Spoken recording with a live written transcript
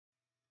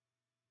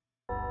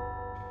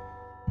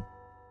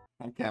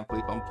I can't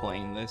believe I'm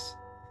playing this.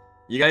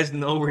 You guys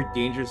know we're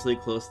dangerously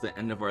close to the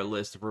end of our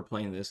list if we're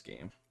playing this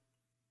game.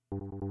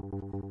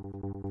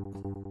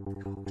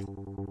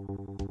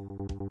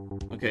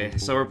 Okay,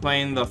 so we're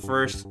playing the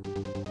first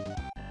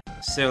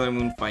Sailor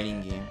Moon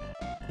fighting game.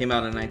 Came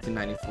out in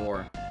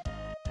 1994.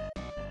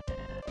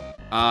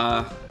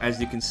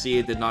 As you can see,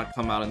 it did not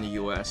come out in the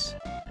US.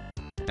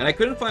 And I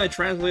couldn't find it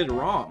translated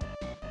wrong.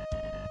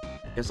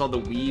 I guess all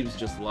the weebs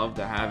just love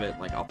to have it,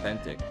 like,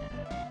 authentic.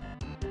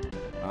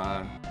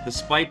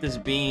 Despite this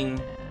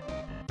being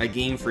a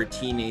game for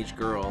teenage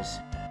girls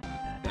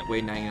that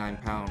weigh 99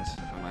 pounds,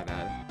 I might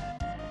add.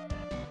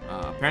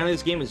 Apparently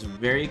this game is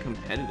very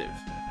competitive.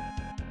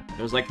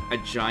 There's like a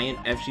giant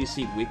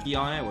FGC wiki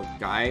on it with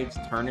guides,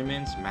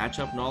 tournaments,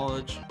 matchup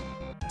knowledge,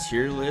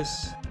 tier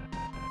lists,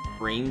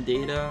 frame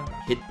data,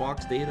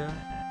 hitbox data.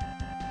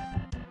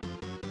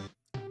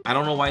 I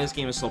don't know why this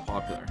game is so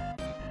popular.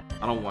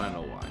 I don't want to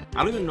know why.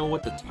 I don't even know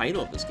what the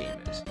title of this game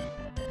is.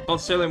 It's called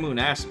Sailor Moon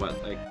S,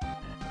 but like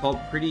called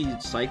Pretty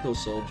Psycho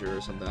Soldier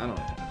or something. I don't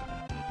know.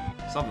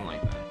 Something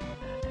like that.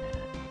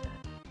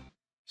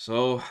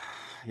 So,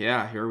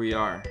 yeah, here we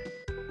are.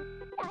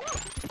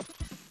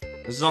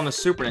 This is on the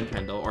Super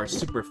Nintendo, or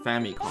Super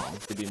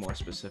Famicom, to be more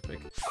specific.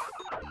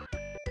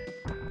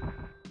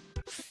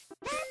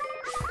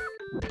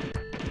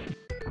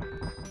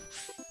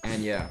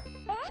 And yeah.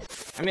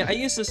 I mean, I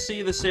used to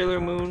see the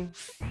Sailor Moon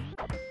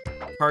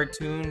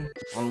cartoon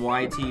on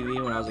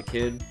YTV when I was a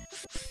kid.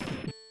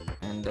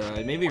 And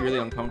it made me really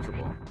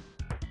uncomfortable.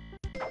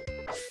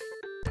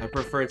 I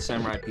preferred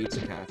Samurai Pizza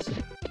Cats.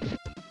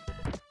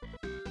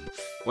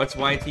 What's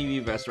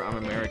YTV, Vesper? I'm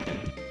American.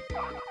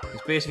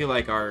 It's basically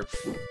like our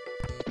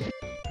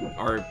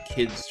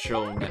kids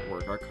show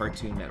network, our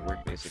cartoon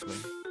network, basically.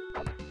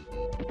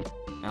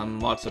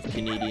 And lots of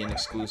Canadian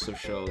exclusive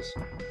shows.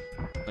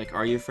 Like,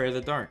 Are You Afraid of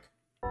the Dark?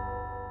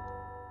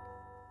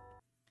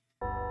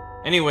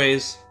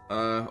 Anyways,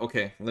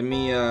 okay, let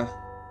me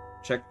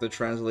check the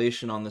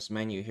translation on this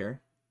menu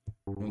here.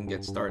 We can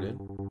get started.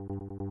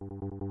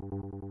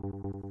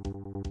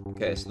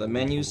 Okay, so the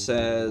menu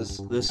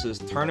says this is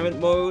tournament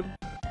mode,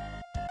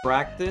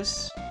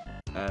 practice,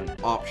 and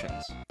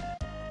options.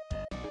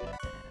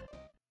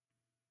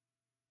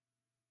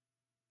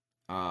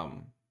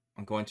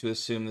 I'm going to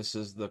assume this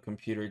is the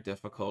computer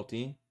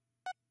difficulty.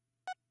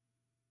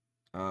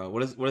 What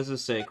does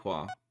this say,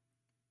 Qua?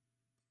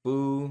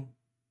 Foo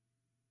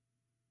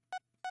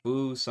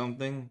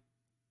something?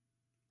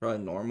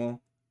 Probably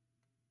normal.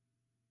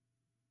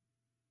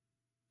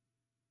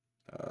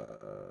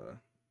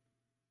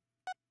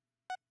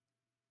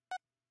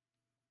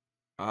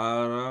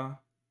 I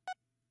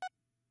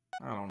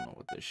don't know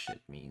what this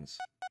shit means.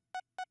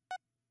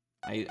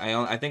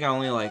 I think I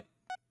only like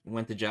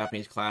went to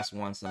Japanese class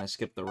once and I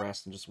skipped the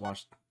rest and just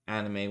watched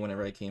anime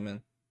whenever I came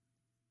in.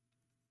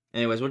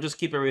 Anyways, we'll just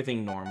keep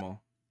everything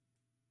normal.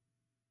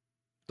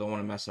 Don't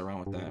want to mess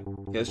around with that.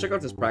 Okay, let's check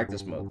out this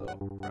practice mode though.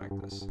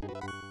 Practice.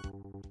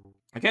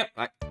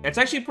 It's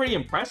actually pretty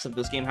impressive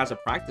this game has a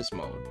practice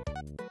mode.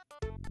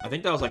 I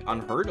think that was like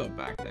unheard of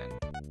back then.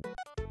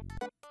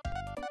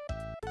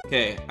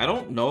 Okay, I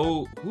don't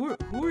know who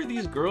are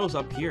these girls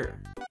up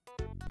here?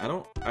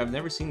 I've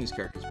never seen these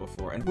characters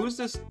before. And who's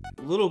this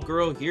little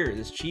girl here?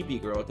 This chibi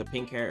girl with the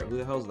pink hair. Who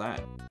the hell's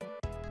that?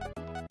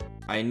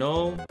 I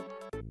know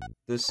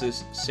this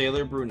is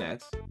Sailor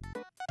Brunette,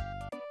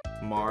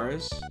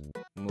 Mars,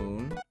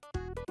 Moon,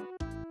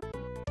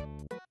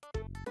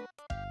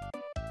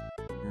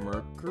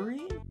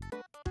 Mercury?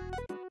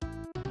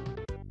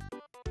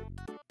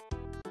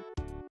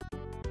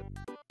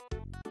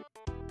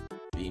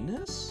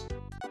 Venus?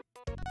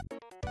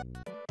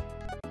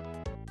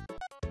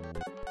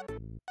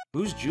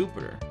 Who's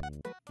Jupiter?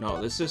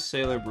 No, this is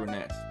Sailor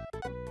Brunette.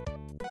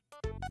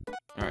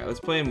 Alright,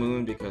 let's play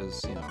Moon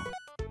because, you know,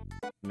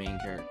 main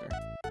character.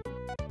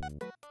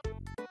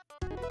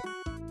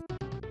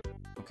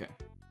 Okay.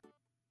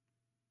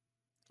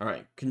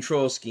 Alright,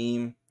 control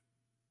scheme.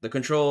 The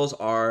controls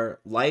are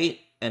light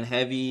and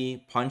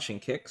heavy punch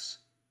and kicks.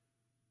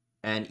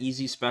 And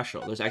easy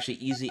special. There's actually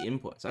easy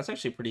inputs. That's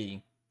actually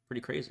pretty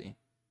crazy.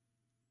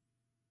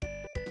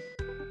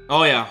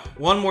 Oh yeah,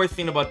 one more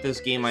thing about this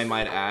game I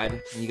might add,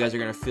 and you guys are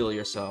gonna feel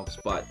yourselves,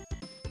 but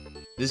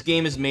this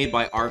game is made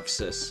by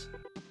Arcsys.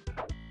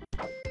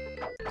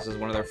 This is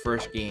one of their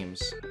first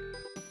games.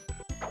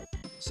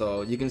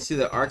 So you can see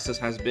that Arcsys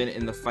has been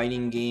in the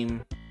fighting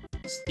game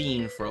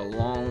scene for a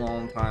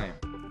long time.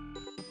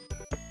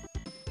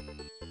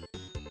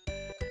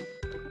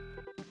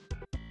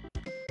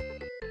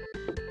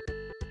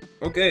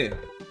 Okay.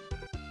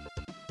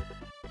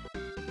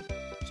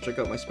 Let's check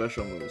out my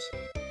special moves.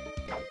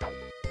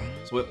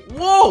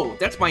 Whoa!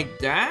 That's my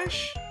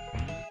dash?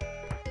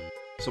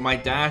 So my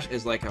dash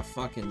is like a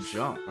fucking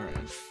jump. Alright.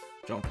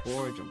 Jump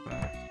forward, jump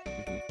back.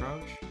 You can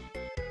crouch.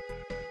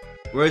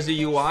 Where's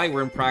the UI?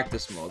 We're in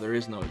practice mode.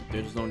 There's no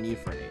need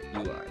for any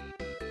UI.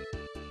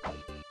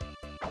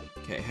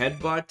 Okay,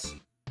 headbutt.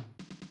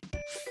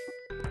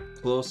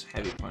 Close,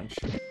 heavy punch.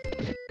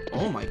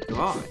 Oh my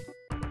god.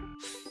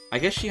 I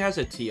guess she has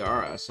a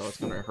tiara, so it's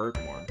gonna hurt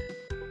more.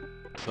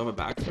 Do I have a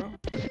back throw?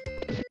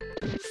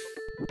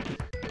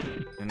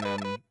 And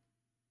then...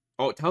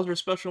 Oh, it tells her a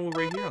special move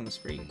right here on the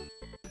screen.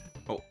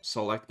 Oh,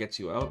 select gets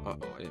you out?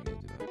 Uh-oh, I didn't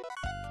mean to do that.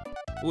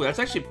 Ooh, that's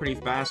actually a pretty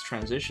fast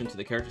transition to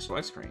the character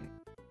select screen.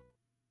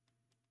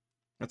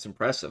 That's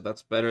impressive.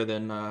 That's better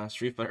than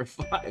Street Fighter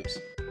 5's.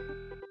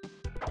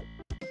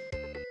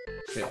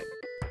 Okay.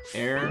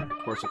 Air,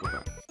 course circle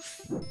back.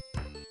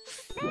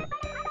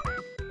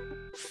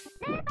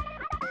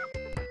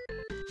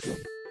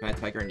 Can I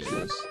Tiger Knee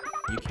this?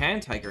 You can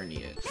Tiger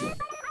Knee it.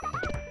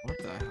 What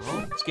the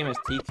hell? This game has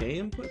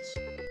TK inputs?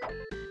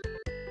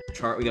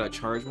 We got a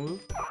charge move?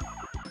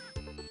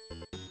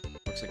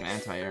 Looks like an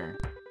anti-air.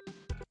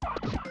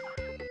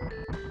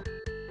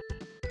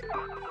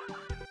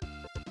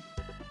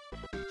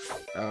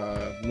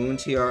 Moon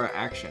Tiara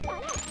action.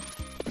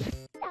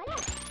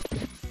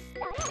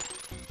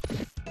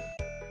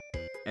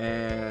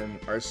 And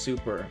our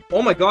super.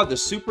 Oh my god, the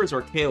supers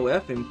are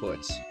KOF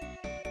inputs.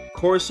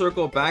 Core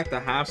circle back, the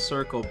half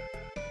circle.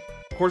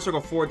 Core circle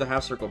forward, the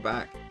half circle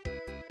back.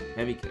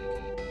 Heavy kick.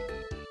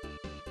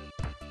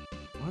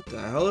 What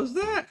the hell is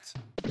that?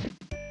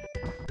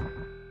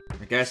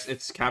 I guess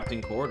it's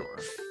Captain Corridor.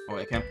 Oh,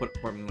 I can't put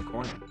him in the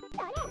corner.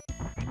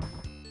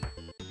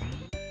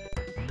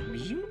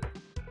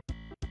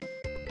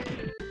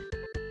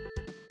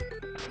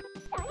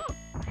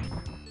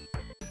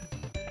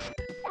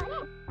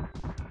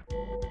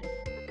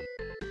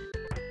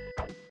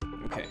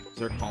 Okay, is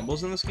there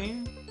combos in this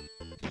game?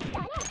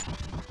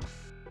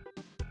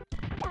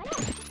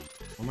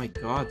 Oh my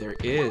god, there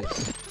is.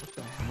 What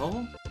the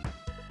hell?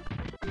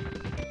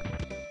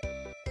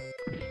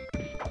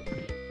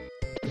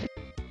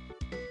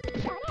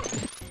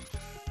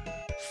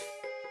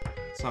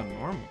 It's not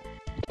normal.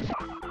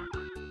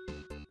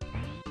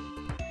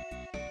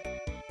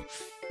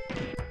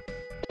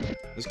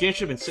 This game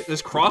should have been sick.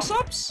 There's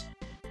cross-ups?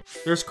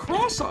 There's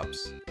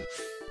cross-ups!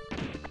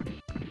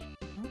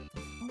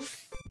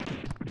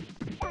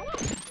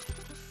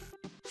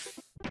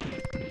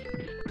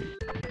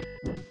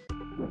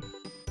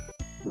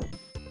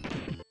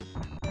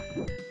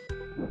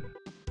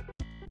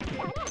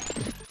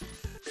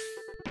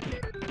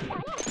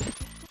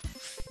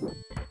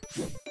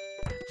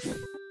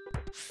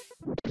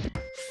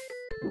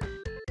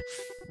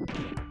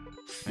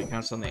 Can I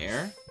cancel in the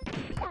air?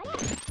 Oh,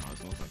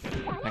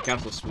 can I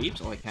cancel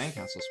sweeps? Oh, I can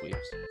cancel sweeps.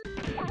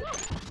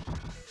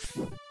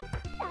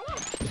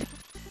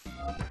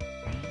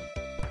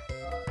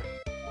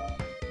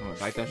 Oh,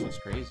 backdash looks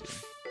crazy.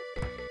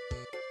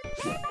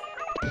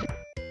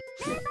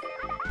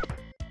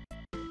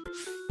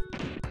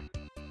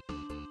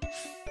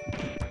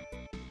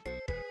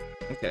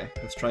 Okay,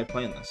 let's try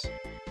playing this.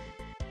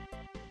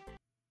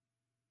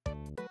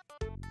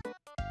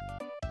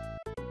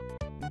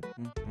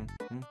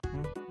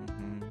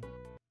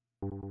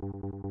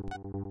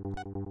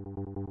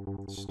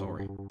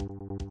 Story.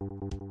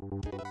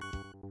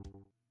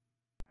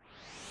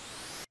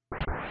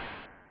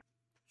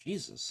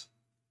 Jesus.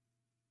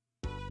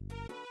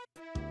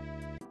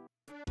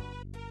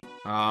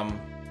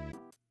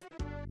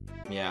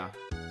 Yeah.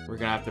 We're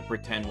gonna have to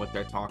pretend what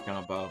they're talking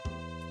about.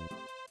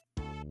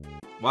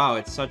 Wow,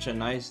 it's such a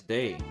nice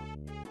day.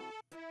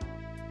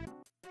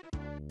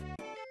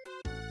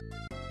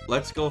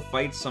 Let's go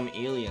fight some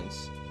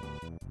aliens.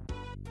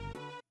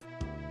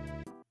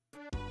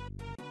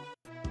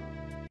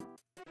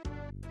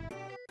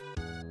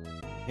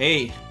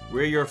 Hey,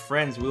 we're your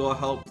friends. We will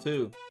help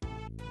too.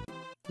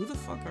 Who the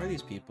fuck are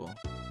these people?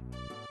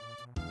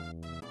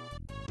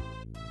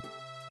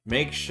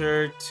 Make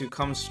sure to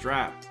come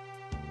strapped.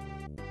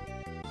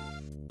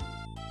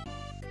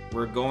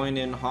 We're going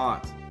in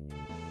hot.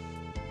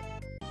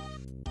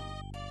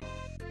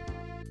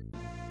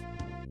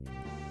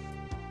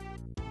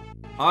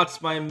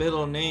 Hot's my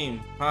middle name.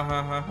 Ha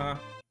ha ha ha.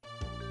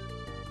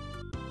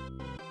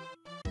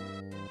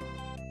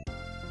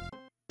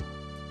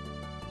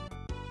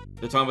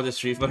 They're talking about the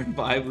Street Fighter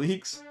 5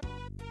 leaks?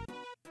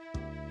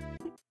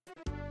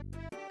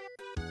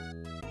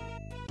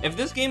 If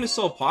this game is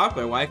so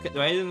popular, why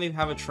didn't they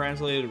have it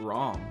translated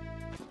wrong?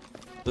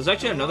 There's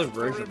actually another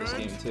version of this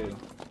game too.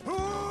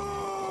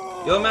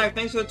 Yo, Mac,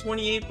 thanks for the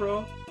 28,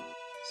 bro.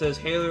 Says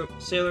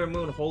Sailor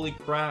Moon, holy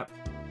crap.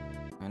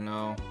 I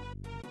know.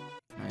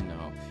 I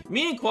know.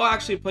 Me and Qual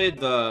actually played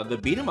the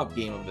beat-em-up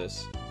game of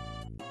this.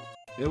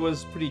 It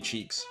was pretty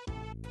cheeks.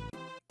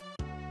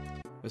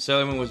 The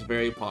Sailor Moon was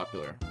very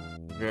popular.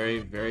 Very,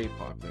 very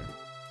popular.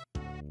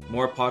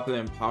 More popular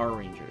than Power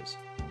Rangers.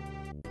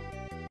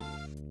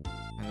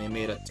 And they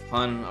made a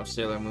ton of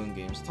Sailor Moon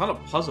games. A ton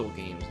of puzzle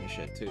games and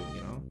shit too,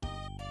 you know?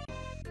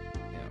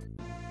 Yeah.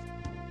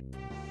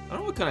 I don't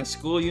know what kind of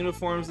school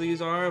uniforms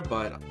these are,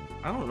 but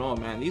I don't know,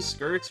 man. These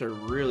skirts are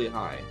really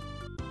high.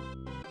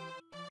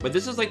 But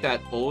this is like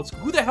that old school.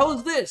 Who the hell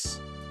is this?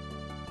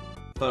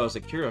 I thought it was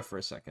Akira for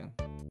a second.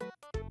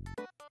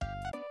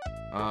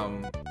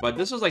 But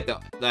this was like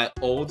that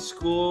old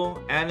school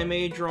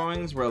anime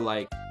drawings where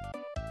like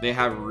they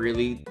have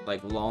really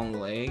like long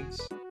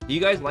legs. Do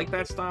you guys like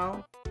that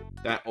style?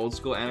 That old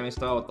school anime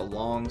style with the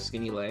long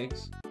skinny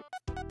legs?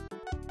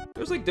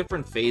 There's like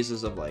different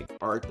phases of like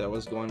art that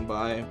was going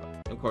by.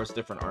 Of course,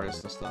 different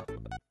artists and stuff.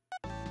 But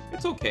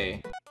it's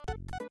okay.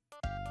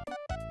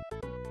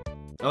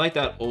 I like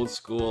that old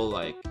school,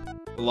 like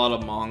a lot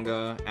of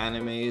manga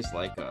animes,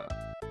 like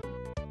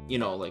you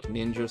know, like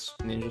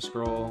Ninja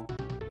Scroll,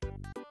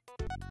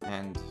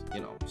 and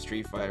you know,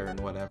 Street Fighter and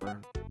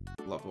whatever.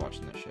 Love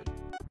watching that shit.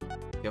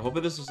 Okay,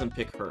 hopefully this doesn't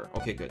pick her.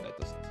 Okay, good, that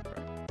doesn't.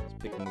 Right. Let's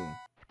pick Moon.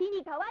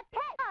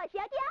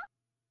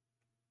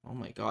 Oh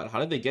my god, how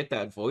did they get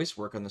that voice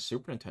work on the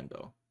Super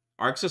Nintendo?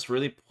 Arcsys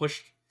really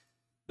pushed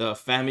the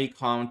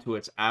Famicom to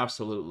its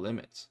absolute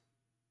limits.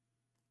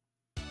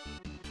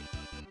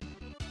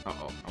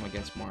 Uh-oh, I'm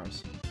against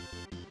Mars.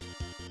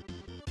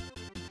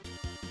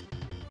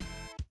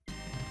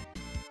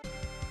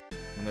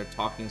 And they're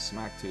talking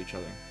smack to each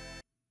other.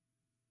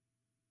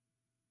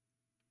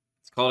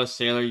 It's called a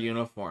sailor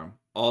uniform,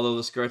 although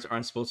the skirts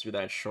aren't supposed to be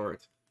that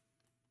short.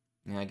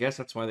 Yeah, I guess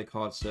that's why they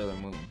call it Sailor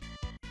Moon.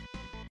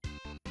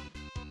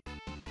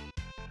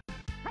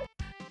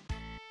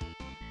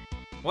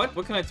 What?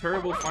 What kind of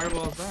terrible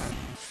fireball is that?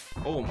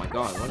 Oh my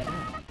god, what is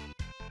that?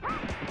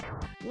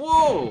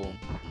 Whoa!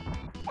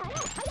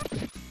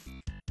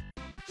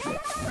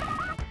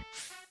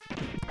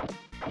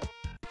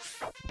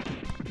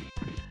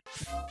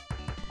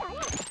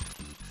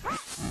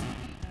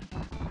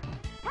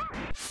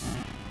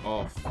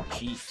 Oh,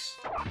 cheeks.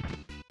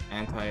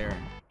 Anti-air.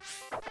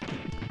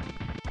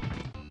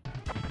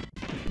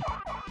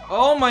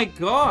 Oh my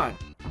god!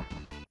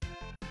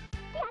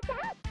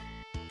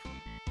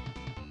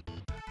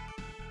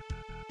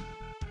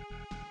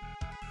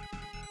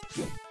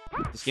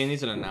 This game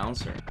needs an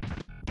announcer.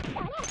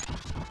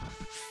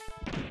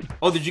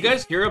 Oh, did you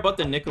guys hear about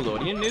the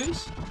Nickelodeon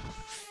news?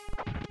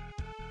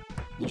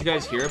 Did you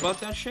guys hear about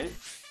that shit?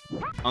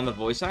 On the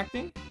voice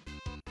acting?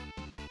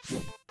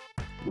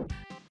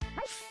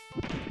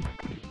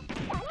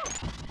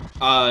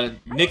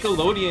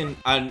 Nickelodeon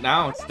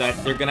announced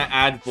that they're gonna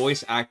add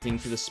voice acting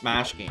to the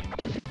Smash game.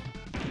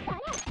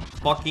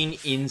 Fucking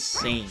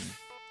insane.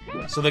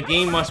 So the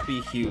game must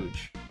be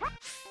huge.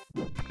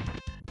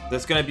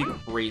 That's gonna be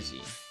crazy.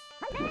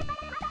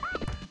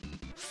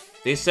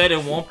 They said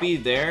it won't be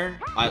there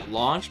at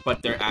launch,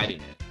 but they're adding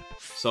it.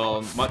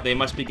 So they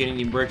must be getting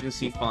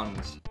emergency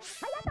funds.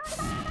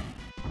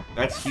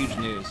 That's huge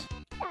news.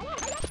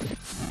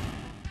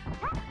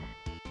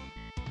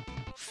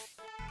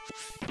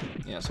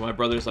 Yeah, so my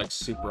brother's like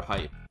super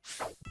hype.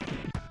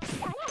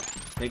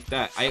 Take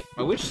that. I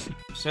wish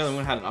Sailor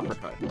Moon had an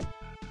uppercut.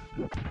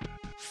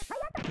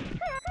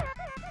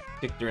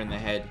 Kicked her in the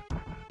head.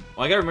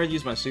 Well, I gotta remember to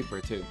use my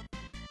super too.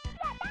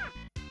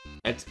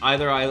 It's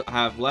either I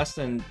have less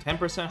than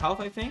 10% health,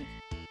 I think,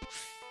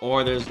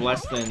 or there's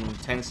less than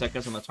 10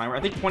 seconds on the timer.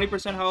 I think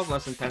 20% health,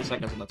 less than 10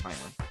 seconds on the timer.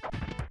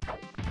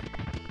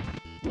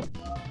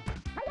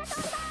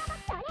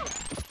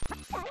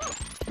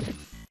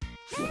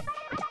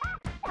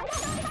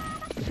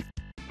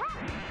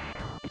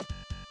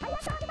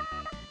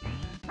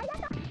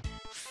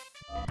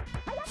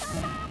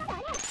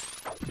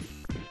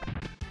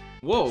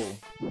 Whoa!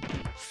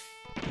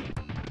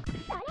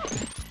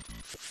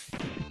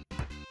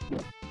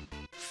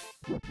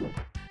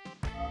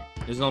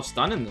 There's no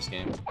stun in this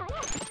game.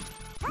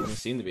 Doesn't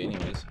seem to be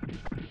anyways.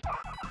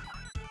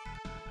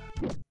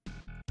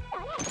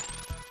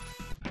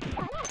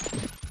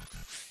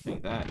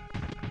 Take that.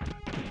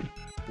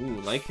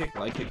 Ooh, light kick,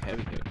 heavy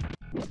kick.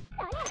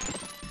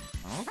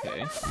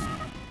 Okay.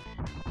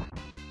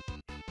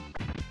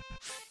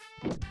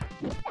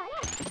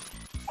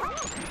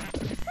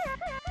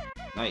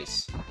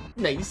 Nice.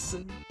 Nice.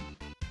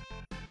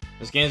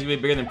 This game's gonna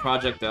be bigger than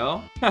Project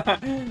L?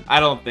 I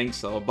don't think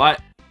so,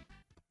 but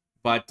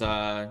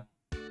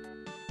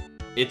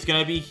it's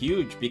gonna be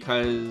huge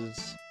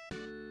because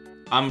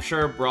I'm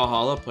sure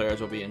Brawlhalla players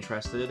will be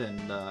interested,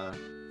 and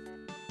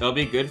they'll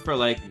be good for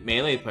like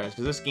melee players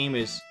because this game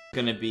is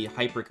gonna be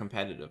hyper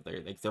competitive.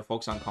 They're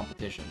focused on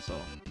competition, so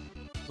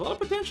there's a lot of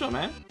potential,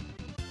 man.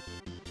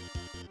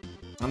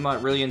 I'm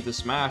not really into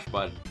Smash,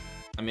 but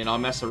I mean I'll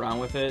mess around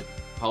with it.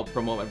 Help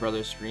promote my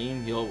brother's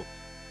stream.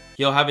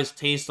 He'll have his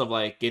taste of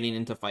like getting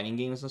into fighting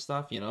games and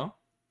stuff, you know.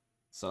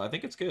 So I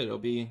think it's good.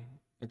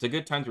 It's a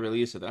good time to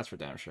release it. That's for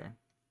damn sure.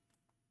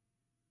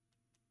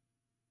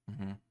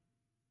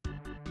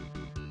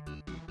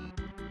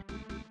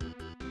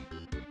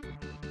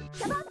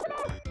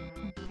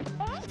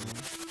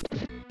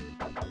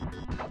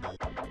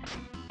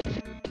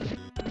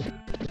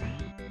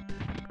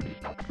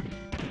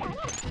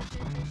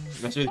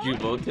 Mess with you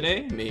vote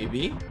today?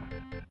 Maybe.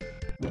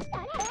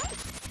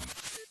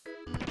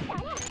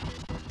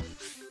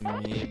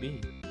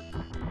 Maybe.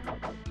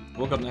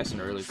 Woke up nice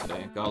and early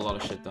today. Got a lot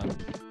of shit done.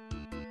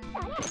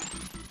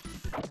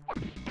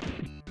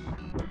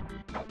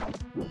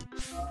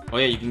 Oh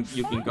yeah, you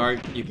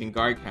can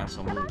guard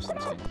cancel moves in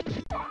this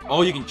game.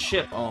 Oh, you can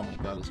chip. Oh my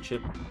god, it's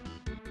chip.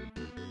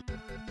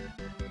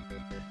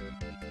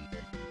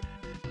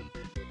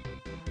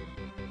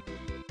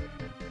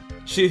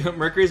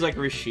 Mercury's like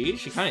Rashid?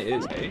 She kinda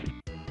is, hey?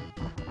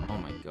 Oh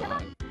my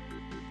god.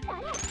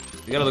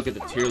 We gotta look at the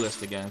tier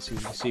list again, so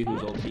we can see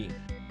who's OP.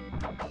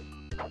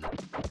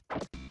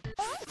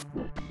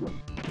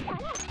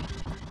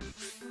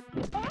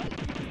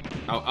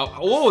 Ow, ow,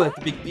 oh, that's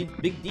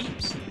big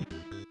deeps.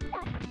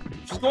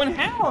 She's going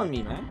ham on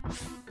me, man.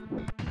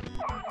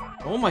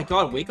 Oh my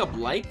god, wake up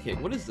light kick.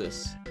 What is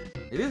this?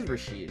 It is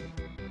Rashid.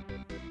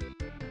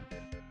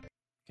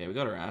 Okay, we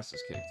got our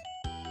asses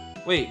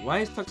kicked. Wait,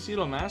 why is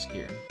Tuxedo Mask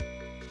here?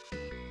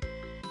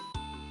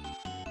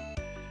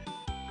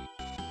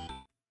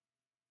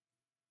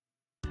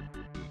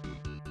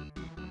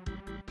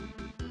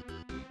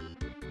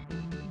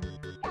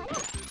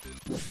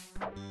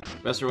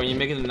 Vesper, when you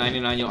make it to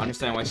 99, you'll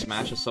understand why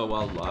Smash is so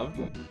well loved.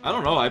 I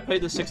don't know, I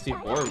played the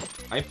 64.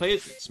 I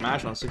played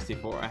Smash on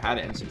 64. I had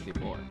it in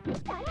 64.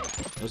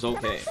 It was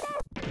okay.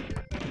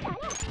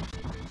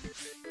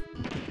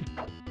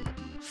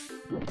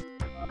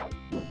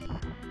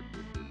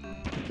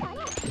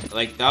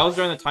 Like, that was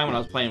during the time when I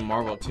was playing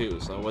Marvel too,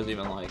 so it wasn't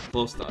even, like,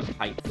 close to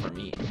hype for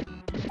me.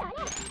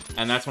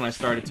 And that's when I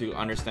started to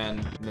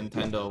understand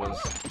Nintendo was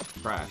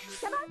trash.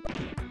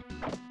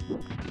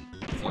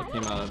 So it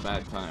came out at a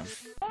bad time.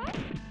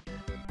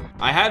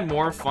 I had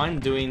more fun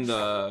doing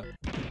the,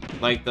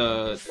 like,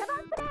 those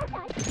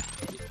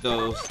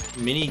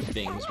mini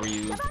things where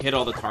you hit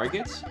all the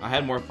targets. I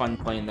had more fun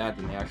playing that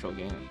than the actual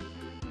game.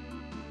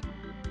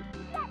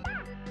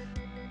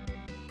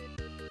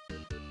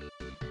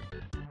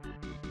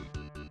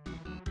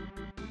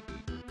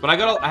 But I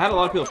had a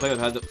lot of people play with.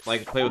 I had to,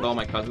 like, play with all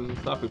my cousins and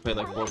stuff. We played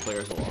like 4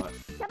 players a lot.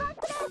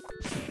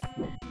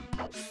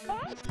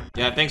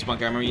 Yeah, thanks,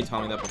 Monk. I remember you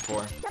telling me that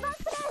before.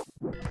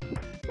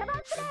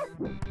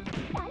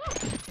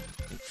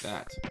 Like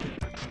that.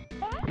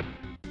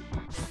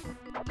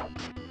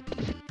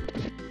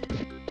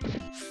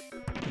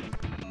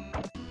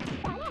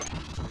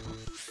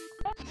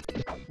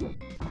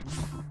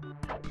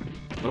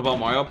 What about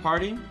Mario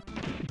Party?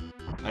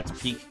 That's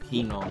peak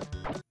Kino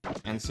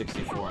and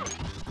 64.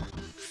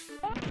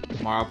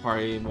 Mario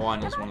Party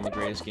 1 is one of the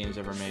greatest games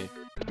ever made.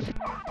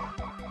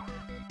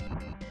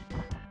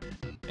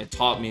 It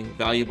taught me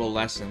valuable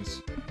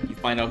lessons. You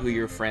find out who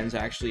your friends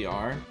actually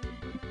are.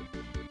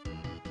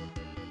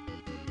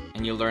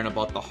 And you learn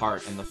about the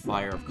heart and the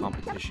fire of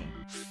competition.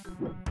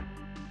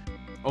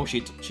 Oh,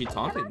 she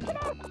taunted me.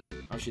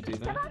 How'd she do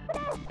that?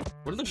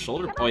 What are the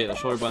shoulder... Oh yeah, the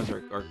shoulder buttons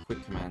are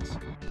quick commands.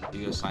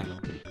 You go assign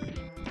them.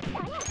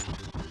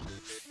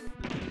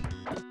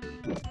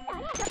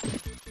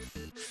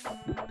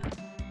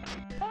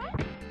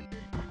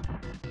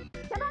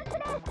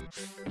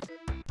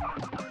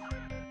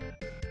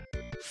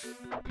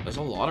 There's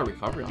a lot of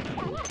recovery on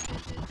that move.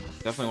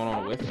 Definitely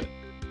want to whip it.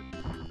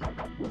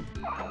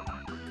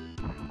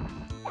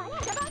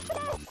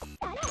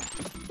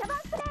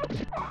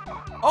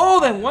 Oh,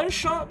 that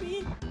one-shot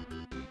me?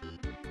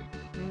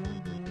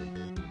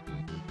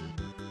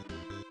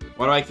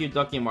 Why do I keep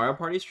ducking Mario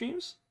Party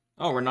streams?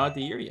 Oh, we're not at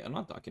the year yet. I'm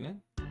not ducking it.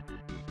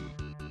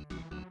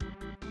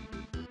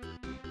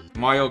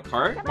 Mario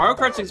Kart? Mario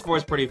Kart 64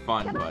 is pretty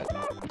fun, but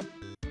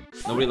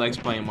nobody likes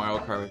playing Mario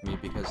Kart with me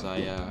because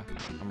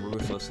I'm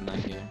ruthless in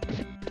that game.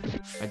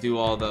 I do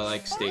all the,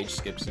 like, stage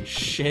skips and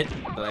shit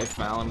that I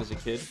found as a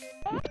kid.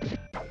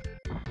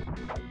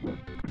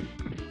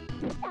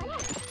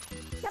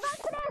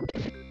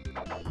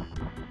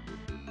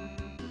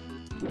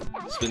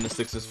 Spin the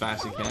sticks as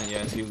fast as you can, yeah,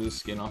 until you lose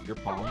skin off your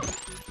palm.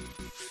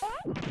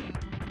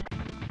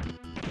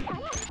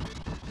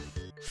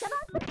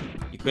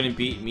 You couldn't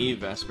beat me,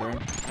 Vesper.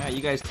 Ah,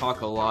 you guys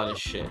talk a lot of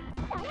shit.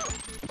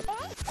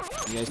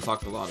 You guys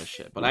talk a lot of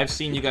shit. But I've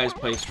seen you guys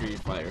play Street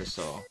Fighter,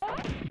 so...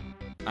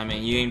 I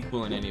mean, you ain't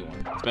fooling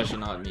anyone. Especially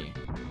not me.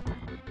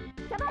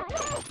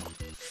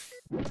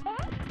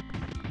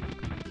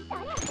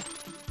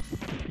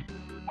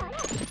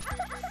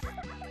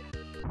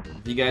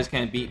 If you guys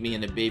can't beat me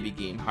in a baby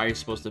game, how are you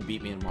supposed to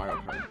beat me in Mario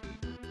Kart?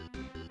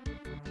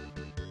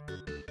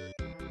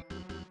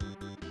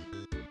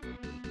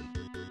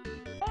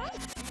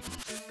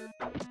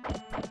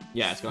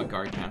 Yeah, it's got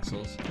guard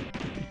cancels.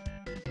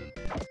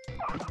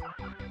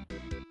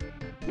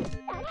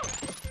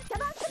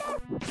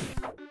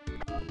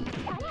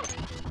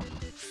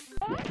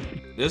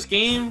 This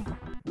game,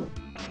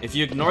 if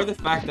you ignore the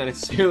fact that it's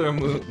Sailor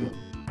Moon,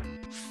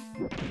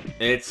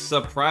 it's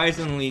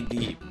surprisingly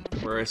deep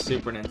for a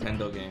Super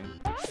Nintendo game,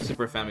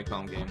 Super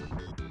Famicom game.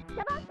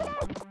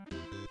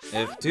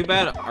 If too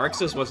bad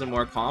Arcsys wasn't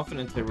more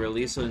confident to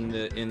release it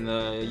in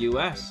the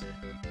US.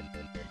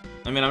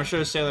 I mean, I'm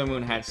sure Sailor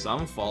Moon had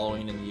some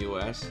following in the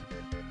US,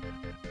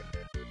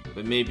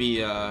 but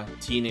maybe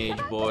teenage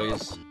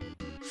boys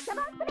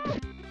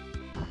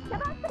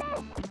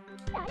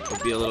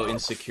would be a little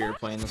insecure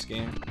playing this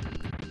game.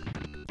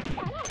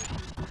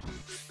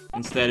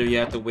 Instead of you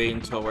have to wait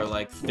until we're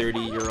like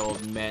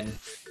 30-year-old men.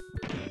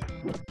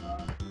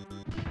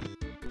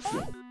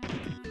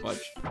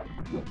 Fudge.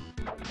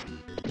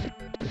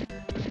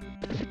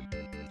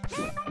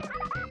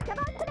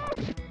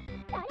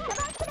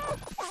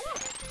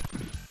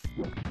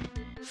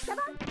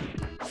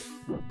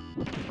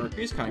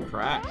 Mercury's kind of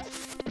cracked.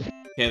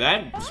 Okay,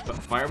 that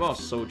fireball is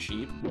so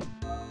cheap.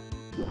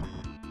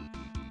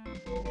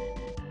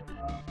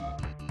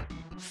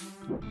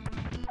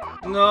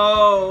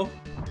 No!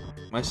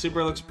 My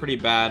super looks pretty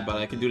bad, but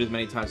I can do it as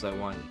many times as I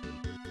want.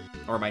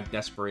 Or my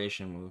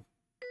desperation move.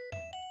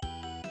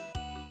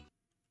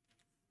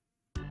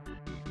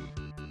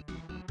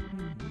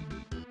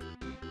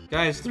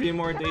 Guys, 3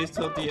 more days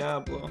till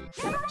Diablo.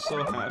 I'm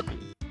so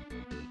happy.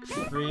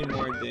 3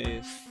 more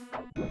days.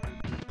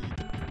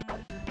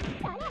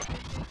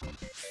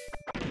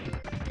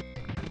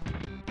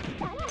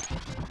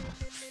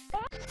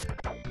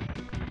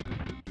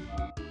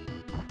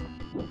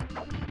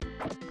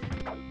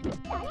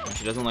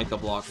 She doesn't like the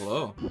block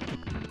low.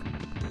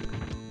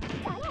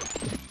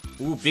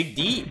 Ooh, big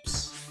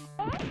deeps.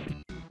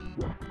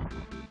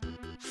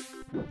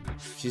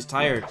 She's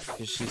tired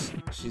because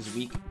she's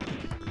weak.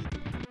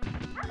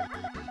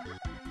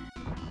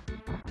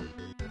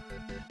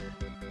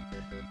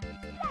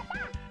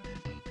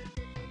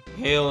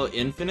 Hail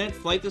Infinite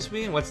flight this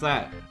week? What's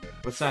that?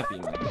 What's that be,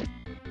 man?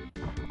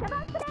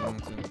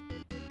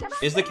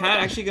 Is the cat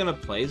actually gonna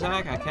play,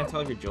 Zach? I can't tell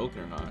if you're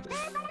joking or not.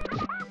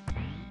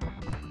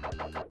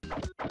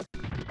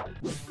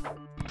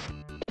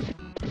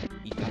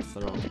 Eat that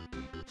throw.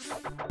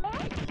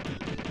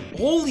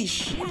 Holy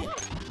shit!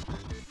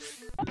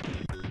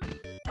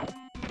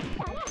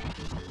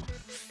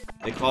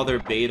 They call their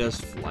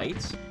betas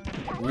flights?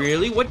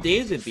 Really? What day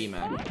is it,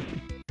 B-Man?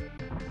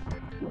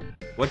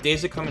 What day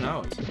is it coming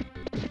out?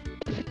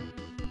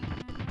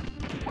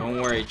 Don't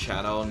worry,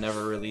 chat. I'll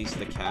never release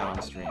the cat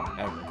on stream,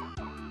 ever.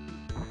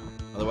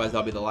 Otherwise,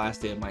 that'll be the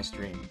last day of my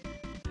stream.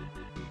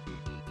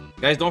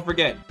 Guys, don't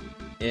forget,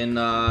 in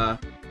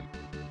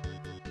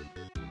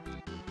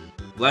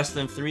less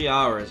than 3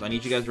 hours, I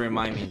need you guys to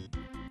remind me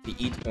to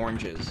eat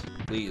oranges,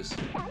 please.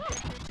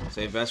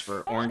 Say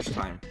Vesper, orange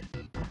time.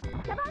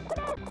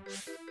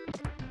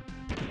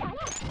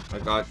 I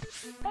got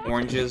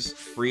oranges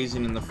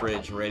freezing in the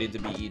fridge, ready to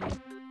be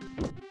eaten.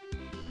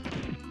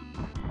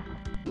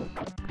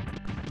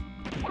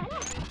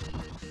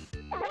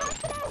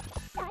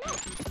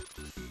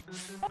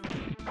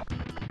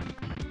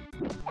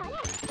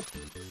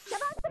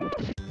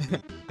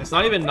 It's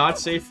not even not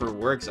safe for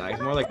work, Zach.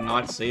 It's more like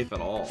not safe at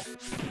all.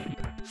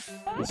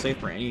 It's safe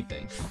for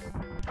anything.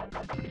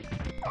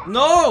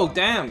 No!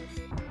 Damn!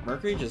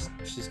 Mercury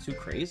she's too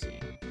crazy.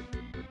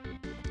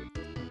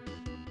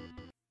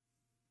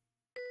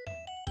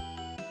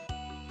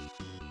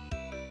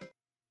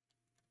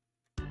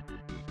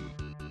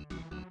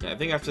 Yeah, I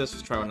think after this,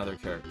 let's try another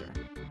character.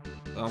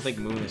 I don't think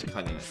Moon is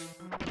cutting it.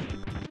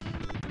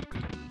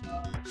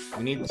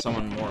 We need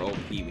someone more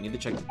OP. We need to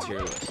check the tier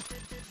list.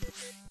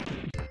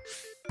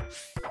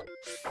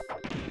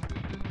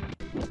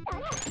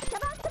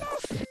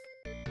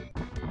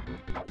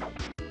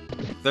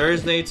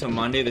 Thursday to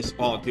Monday this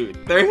fall, dude.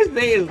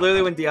 Thursday is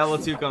literally when Diablo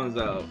 2 comes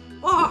out.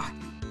 Fuck!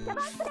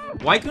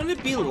 Why couldn't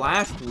it be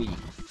last week?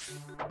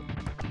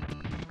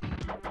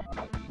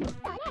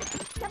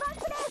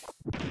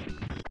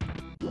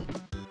 Ooh,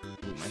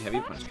 my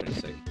heavy punch is pretty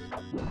sick.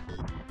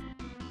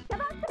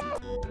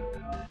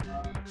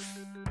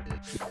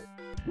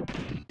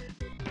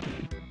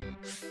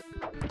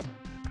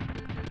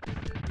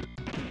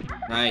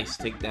 Nice,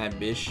 take that,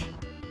 bish.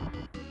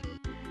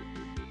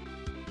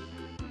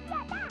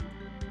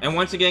 And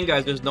once again,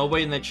 guys, there's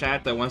nobody in the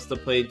chat that wants to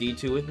play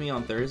D2 with me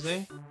on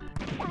Thursday.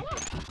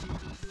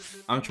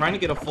 I'm trying to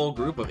get a full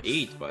group of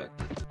 8, but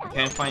I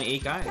can't find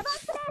 8 guys.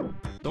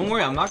 Don't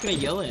worry, I'm not gonna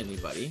yell at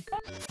anybody.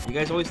 You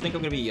guys always think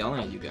I'm gonna be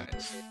yelling at you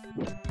guys.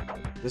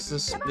 This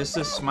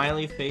is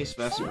Smiley Face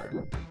Vesper.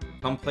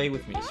 Come play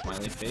with me,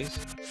 Smiley Face.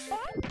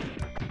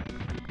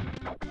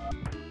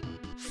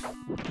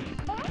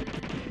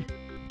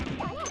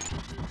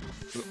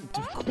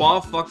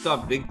 Qual fucked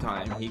up big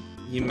time.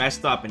 He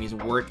messed up and he's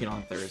working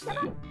on Thursday.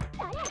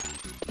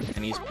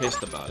 And he's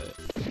pissed about it.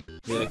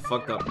 He like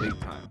fucked up big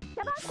time.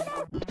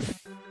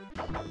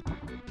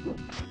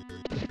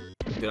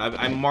 Dude,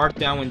 I marked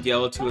down when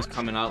Diablo 2 was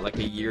coming out like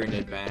a year in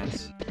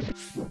advance.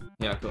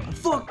 Yeah, go.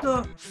 Fucked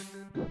up!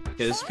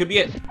 Okay, this could be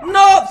it.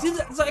 No! See,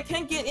 I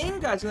can't get in,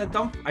 guys. That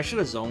dumb. I should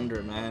have zoned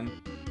her, man.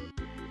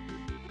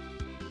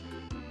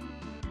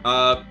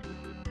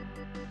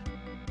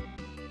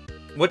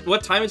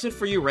 What time is it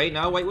for you right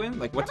now, White Wind?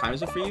 Like, what time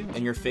is it for you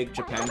in your fake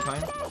Japan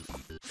time?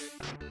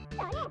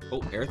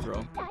 Oh, air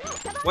throw.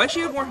 Why'd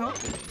she have more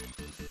health than me?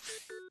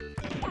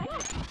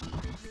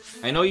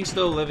 I know you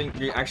still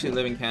you're actually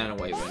living in Canada,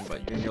 White Wind,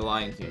 but you're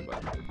lying to me,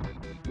 but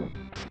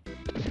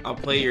I'll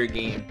play your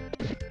game.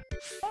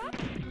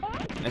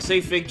 I say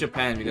fake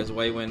Japan because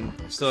White Wind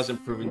still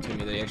hasn't proven to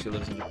me that he actually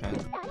lives in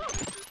Japan.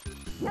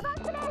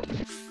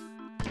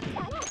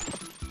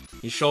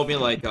 He showed me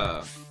like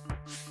a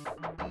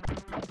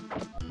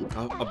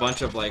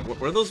bunch of like,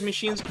 what are those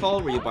machines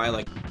called where you buy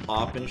like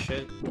pop and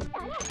shit?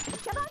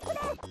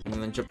 And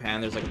then in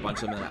Japan there's like a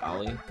bunch of them in the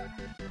alley.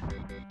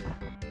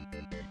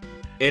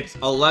 It's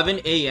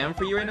 11 AM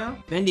for you right now?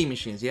 Vending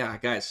machines, yeah,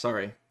 guys,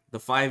 sorry. The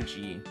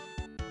 5G.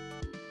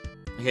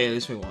 Okay, at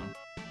least we won.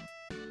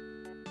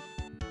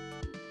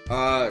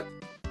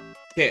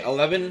 Okay,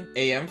 11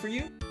 a.m. for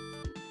you?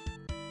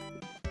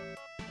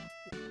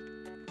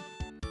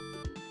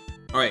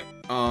 Alright,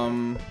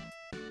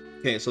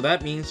 okay, so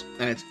that means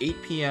that it's 8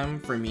 p.m.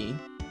 for me,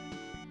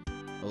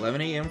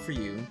 11 a.m. for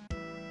you,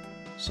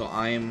 so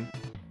I'm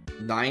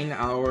 9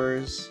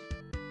 hours,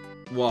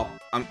 well,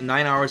 I'm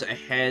 9 hours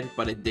ahead,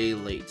 but a day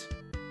late.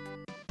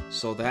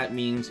 So that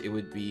means it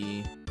would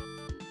be,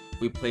 if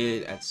we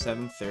played it at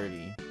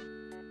 7:30,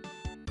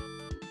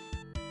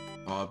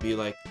 it'd be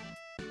like,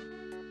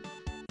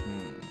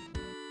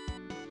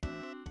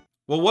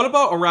 Well, what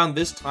about around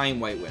this time,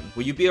 Whitewind?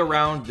 Will you be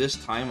around this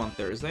time on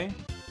Thursday?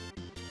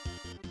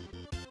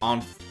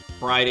 On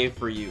Friday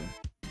for you.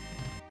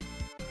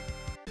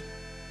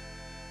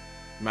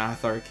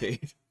 Math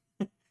Arcade.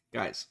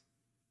 Guys.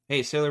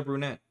 Hey, Sailor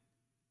Brunette.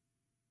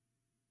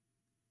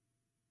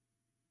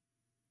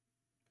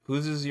 Who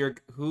is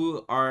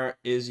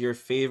your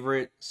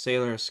favorite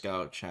Sailor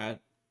Scout, chat?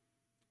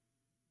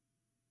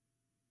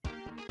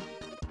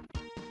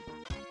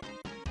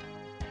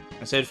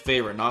 I said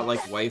favorite, not like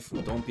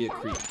waifu. Don't be a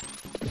creep.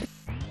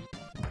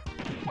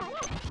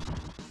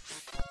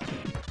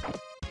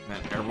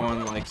 Man,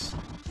 everyone likes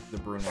the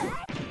brunette.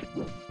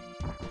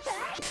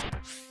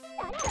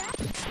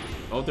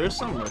 Oh, there's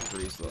some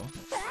Mercuries though.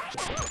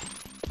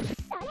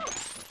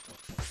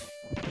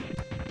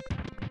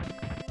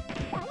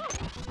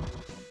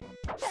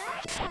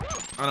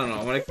 I don't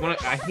know. When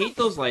I hate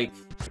those like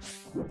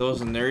those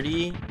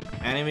nerdy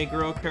anime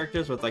girl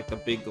characters with like the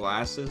big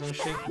glasses and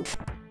shit.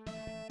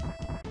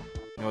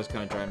 It always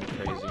kind of drive me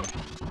crazy.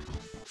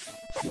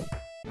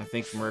 I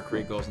think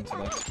Mercury goes into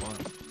that spot.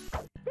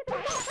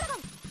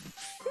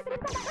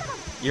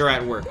 You're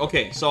at work.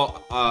 Okay, so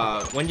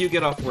when do you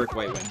get off work,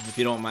 Whitewind? If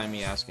you don't mind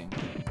me asking.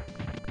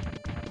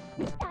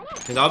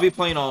 Because I'll be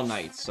playing all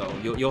night, so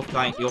you'll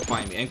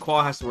find me. And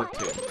Qua has to work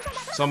too.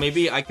 So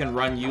maybe I can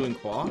run you and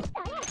Qua.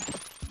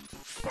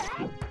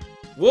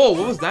 Whoa,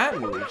 what was that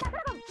move?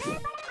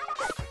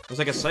 It was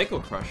like a Psycho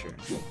Crusher.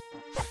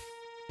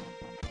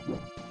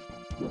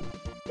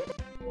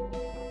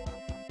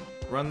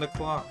 Run the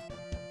clock.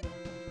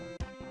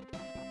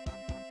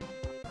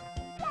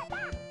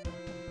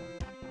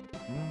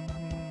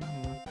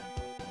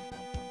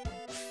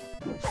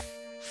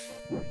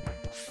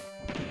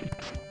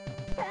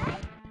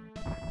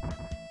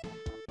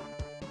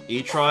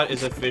 E-Trot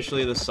is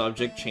officially the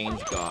subject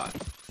change god.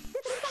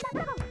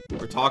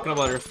 We're talking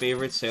about her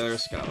favorite Sailor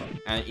Scout,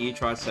 and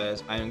E-Trot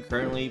says, I am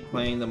currently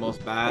playing the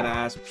most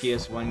badass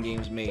PS1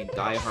 games made,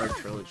 Die Hard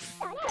Trilogy.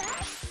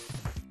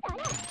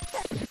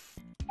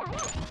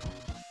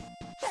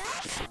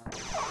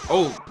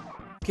 Oh,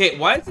 okay,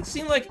 why does it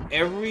seem like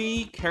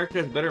every character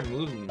has better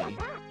moves than me?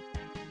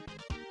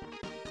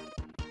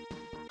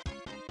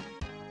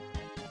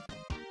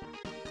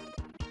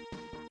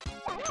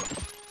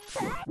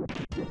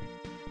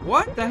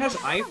 What? That has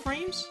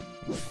iframes?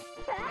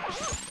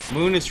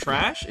 Moon is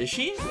trash? Is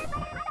she?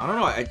 I don't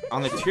know,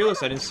 on the tier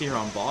list I didn't see her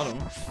on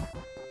bottom.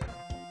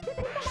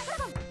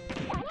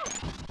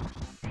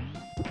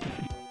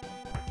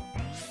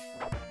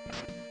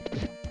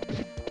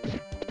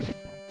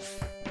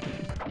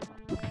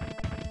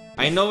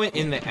 I know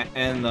in the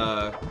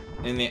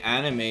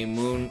anime,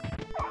 Moon,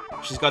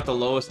 she's got the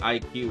lowest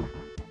IQ.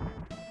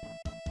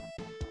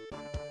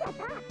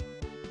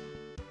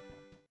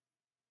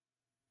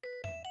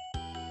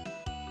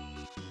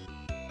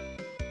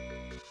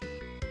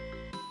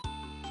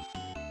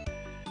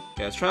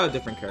 Okay, let's try a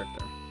different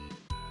character.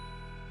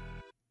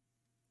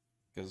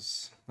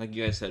 Because, like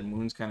you guys said,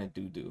 Moon's kind of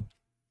doo-doo.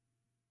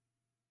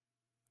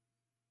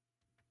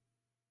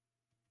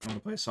 I'm gonna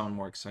play something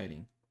more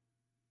exciting.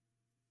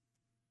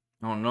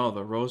 Oh no,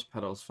 the rose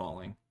petal's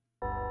falling.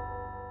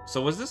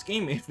 So was this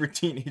game made for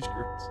teenage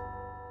girls?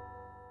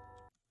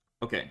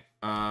 Okay,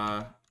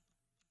 alright,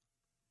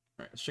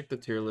 let's check the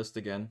tier list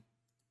again.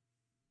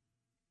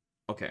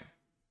 Okay.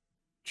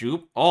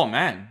 Oh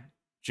man,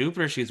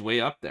 Jupiter, she's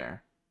way up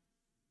there.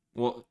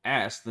 Well,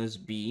 S, this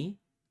B.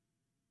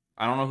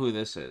 I don't know who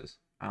this is.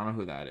 I don't know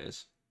who that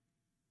is.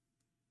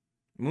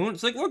 Moon,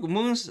 it's like, look,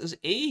 Moon's is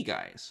A,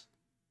 guys.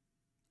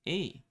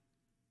 A.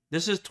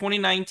 This is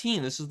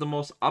 2019. This is the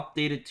most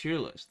updated tier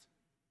list.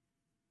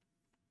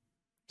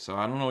 So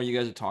I don't know what you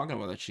guys are talking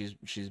about, that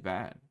she's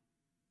bad.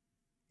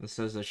 This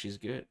says that she's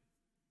good.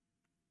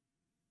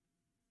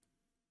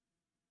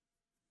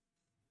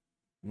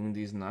 Moon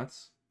these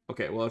nuts.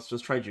 Okay, well, let's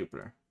just try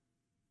Jupiter.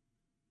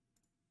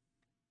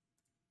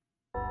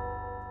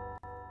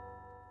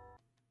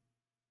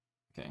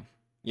 Okay.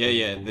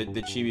 Yeah,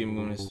 the Chibi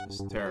Moon is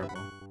terrible.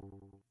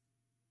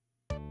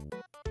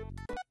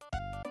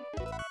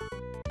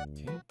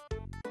 Okay.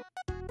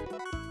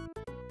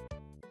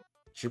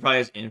 She probably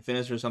has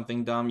Infinite or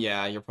something dumb.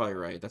 Yeah, you're probably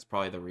right. That's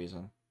probably the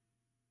reason.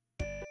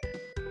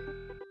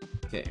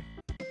 Okay.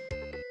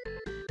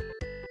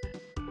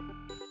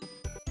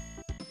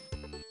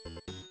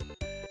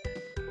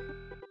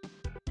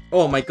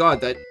 Oh my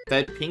god,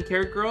 that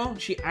pink-haired girl,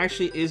 she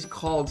actually is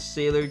called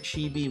Sailor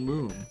Chibi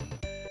Moon.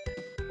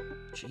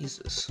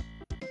 Jesus.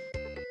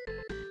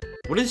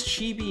 What does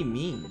Chibi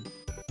mean?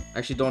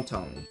 Actually, don't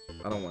tell me.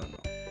 I don't want to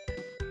know.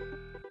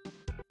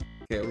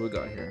 Okay, what do we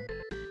got here?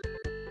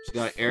 She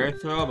got air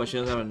throw, but she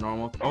doesn't have a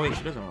normal... Oh wait,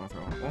 she does have a normal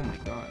throw. Oh my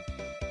god.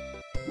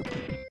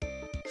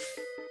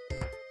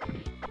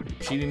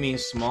 Chibi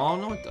means small?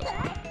 No, it doesn't.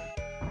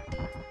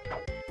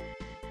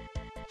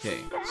 Okay,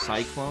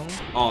 Cyclone.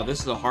 Oh, this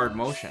is a hard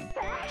motion.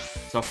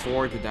 It's a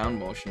forward to down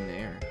motion in the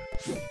air.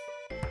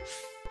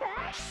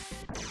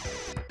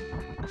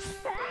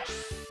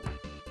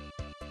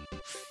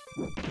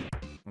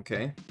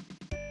 Okay.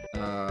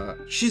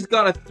 She's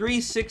got a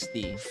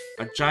 360.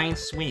 A giant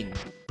swing.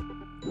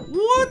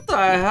 What the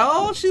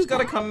hell? She's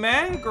got a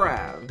command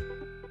grab.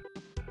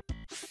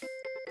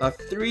 A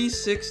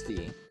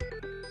 360.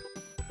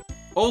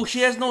 Oh,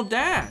 she has no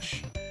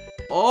dash.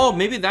 Oh,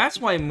 maybe that's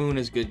why Moon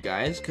is good,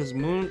 guys. Because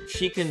Moon,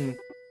 she can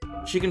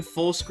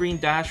full screen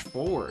dash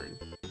forward.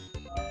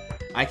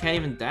 I can't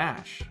even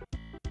dash.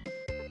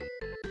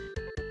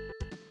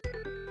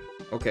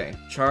 Okay,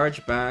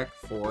 charge back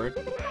forward.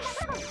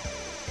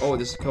 Oh,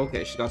 this is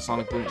okay. She's got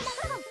Sonic Booms.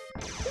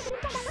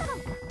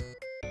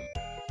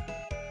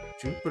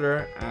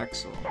 Jupiter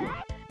Axle.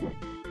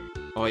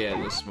 Oh yeah,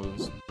 this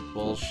move's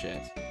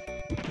bullshit.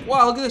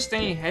 Wow, look at this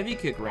standing heavy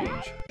kick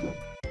range.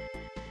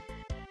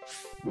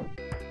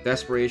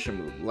 Desperation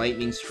move.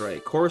 Lightning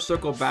strike. Core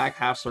circle back,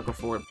 half circle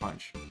forward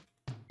punch.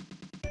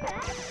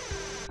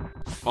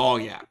 Oh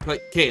yeah.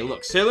 Okay,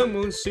 look. Sailor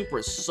Moon Super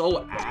is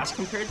so ass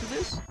compared to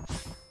this.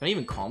 Can I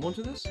even combo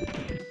into this? No,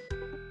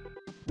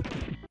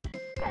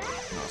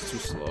 it's too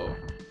slow.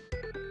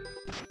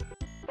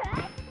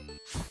 Okay.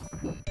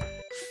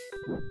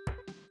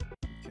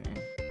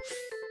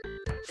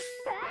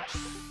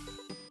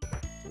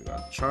 So we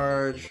got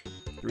charge.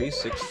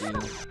 360.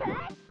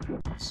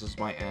 This is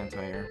my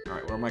anti-air.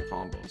 Alright, what are my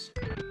combos?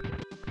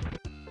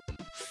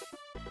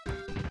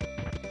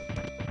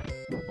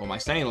 Well, my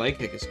standing leg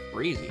kick is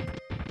crazy.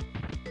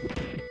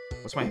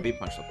 What's my heavy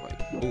punch look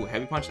like? Ooh,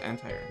 heavy punch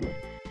anti-air.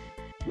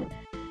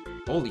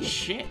 Holy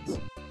shit!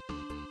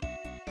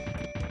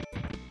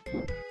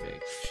 Okay,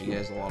 she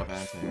has a lot of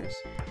anti-airs.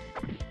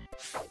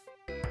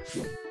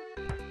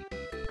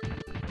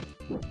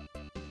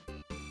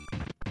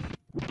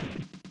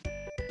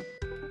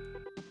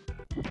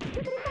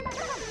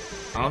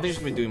 I don't think she's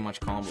gonna be doing much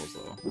combos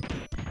though.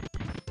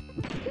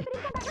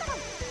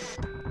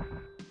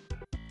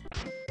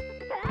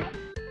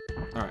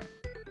 Alright.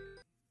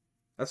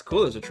 That's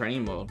cool, there's a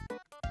training mode.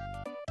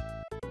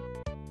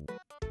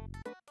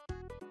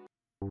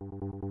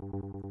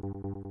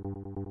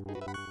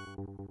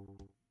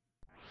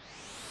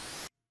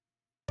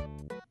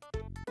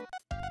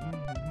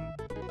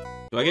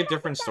 Do I get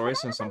different stories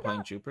since I'm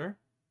playing Jupiter?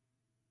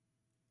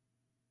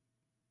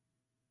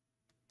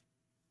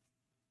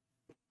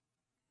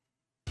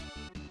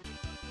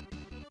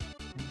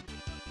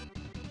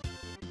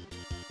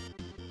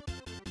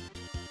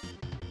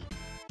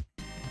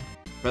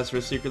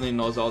 Vesper secretly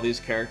knows all these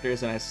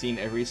characters and has seen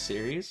every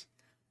series?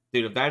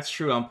 Dude, if that's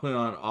true, I'm putting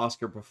on an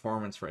Oscar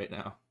performance right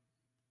now.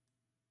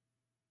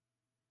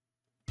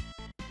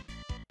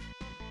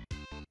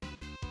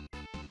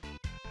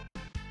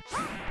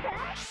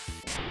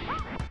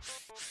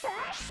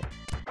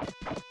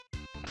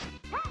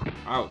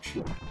 Ouch.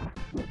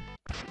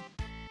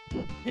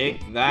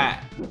 Take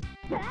that.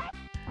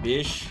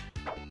 Bish.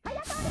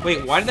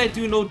 Wait, why did I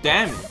do no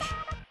damage?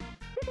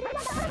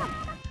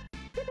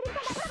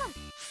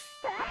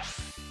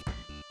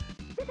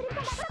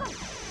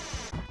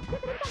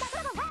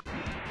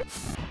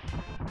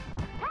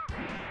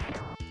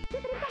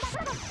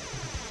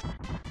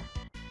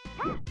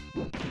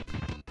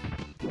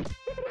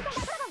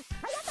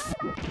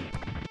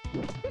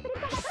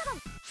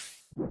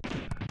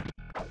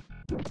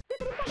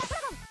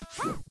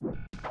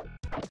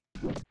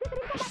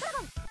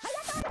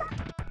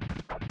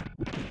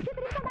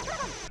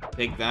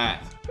 Take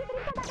that.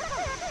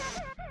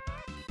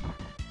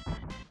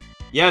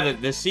 Yeah,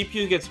 the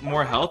CPU gets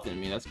more health than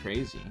me. That's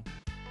crazy.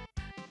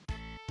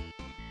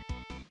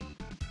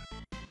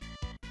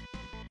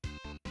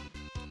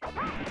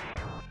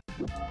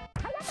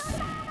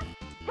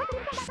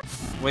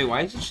 Wait,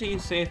 why did she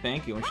say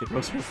thank you when she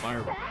throws her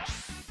fireball?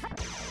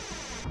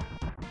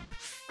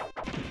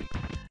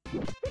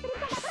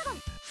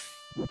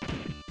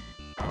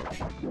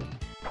 Ouch.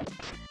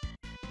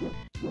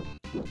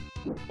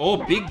 Oh,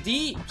 big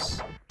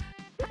deeps!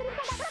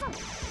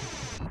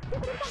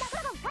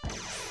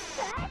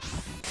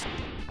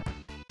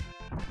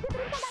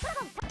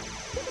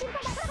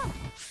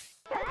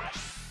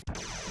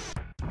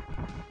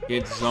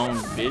 Get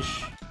zoned,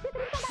 bish.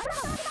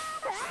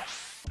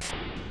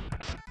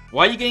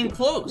 Why are you getting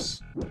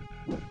close?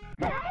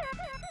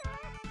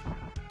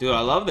 Dude,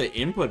 I love the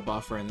input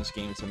buffer in this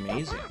game. It's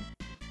amazing.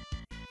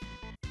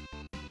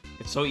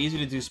 It's so easy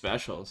to do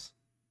specials.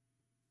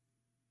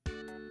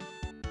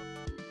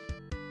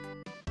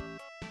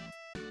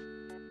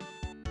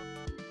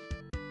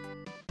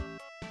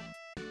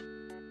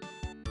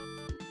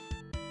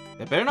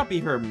 That better not be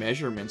her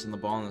measurements in the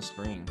ball on the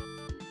screen.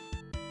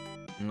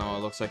 No, it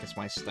looks like it's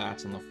my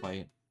stats in the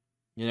fight.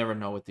 You never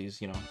know with these,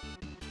 you know,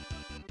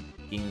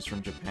 games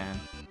from Japan.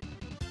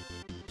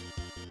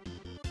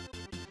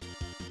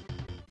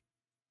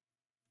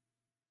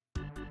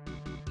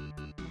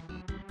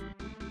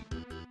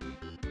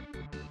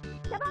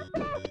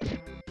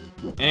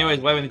 Anyways,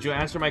 Webin, did you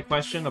answer my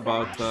question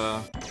about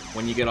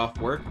when you get off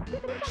work?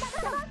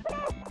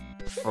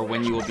 Or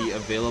when you will be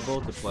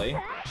available to play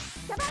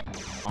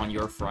on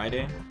your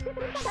Friday?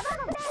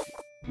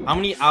 How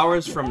many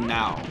hours from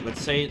now?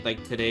 Let's say,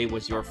 like, today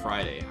was your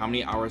Friday. How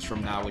many hours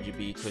from now would you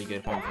be till you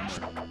get home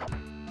from work?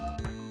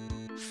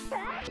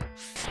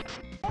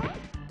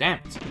 Damn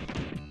it.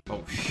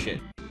 Oh,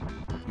 shit.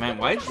 Man,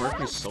 why is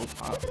workers so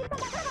tough?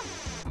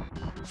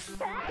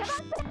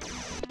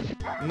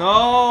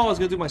 No! I was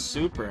gonna do my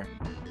super.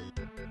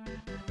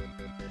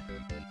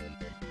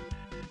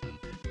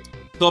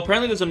 So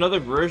apparently there's another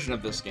version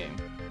of this game.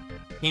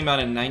 Came out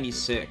in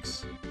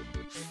 '96.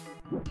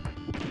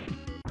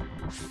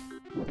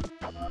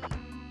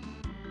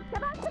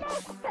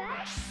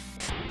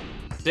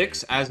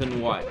 Six as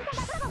in what?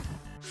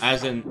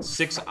 As in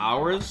 6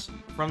 hours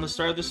from the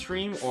start of the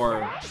stream,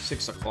 or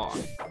 6 o'clock?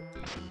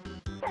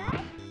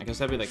 I guess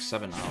that'd be like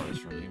 7 hours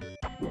from you.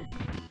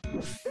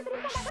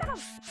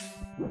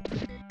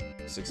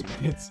 6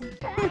 minutes.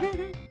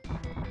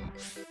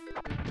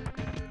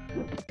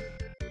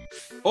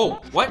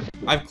 Oh, what?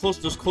 I've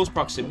closed those close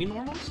proximity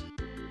normals?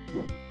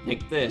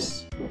 Take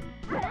this.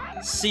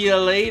 See ya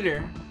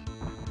later.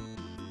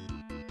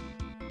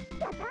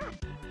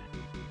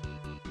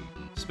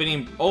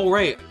 Spinning. Oh,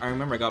 right. I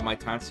remember I got my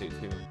Tatsu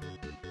too.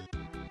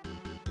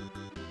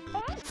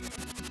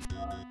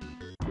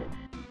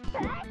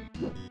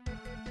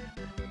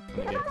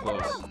 Let me get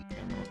close.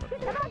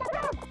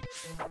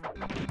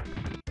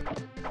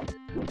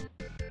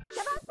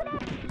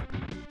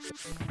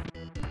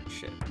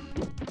 Shit.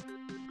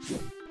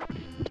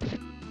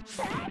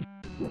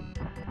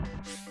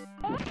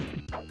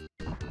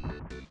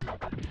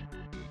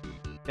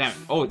 Damn.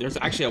 Oh, there's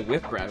actually a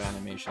whip grab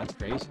animation. That's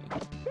crazy.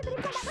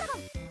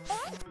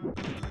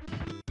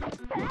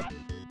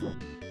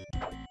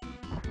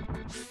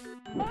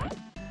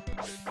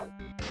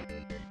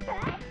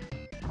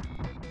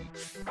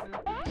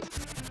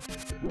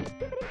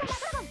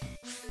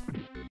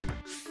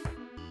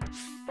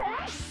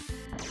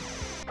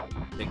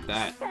 Take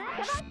that.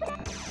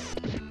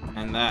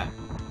 And that.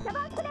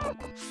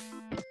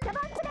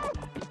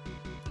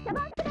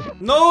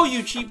 No, you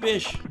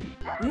cheapish!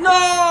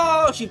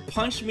 No! She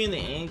punched me in the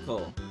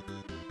ankle.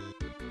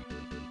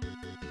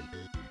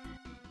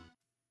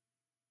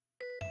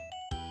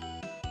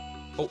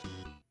 Oh.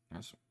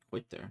 That's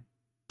quit there.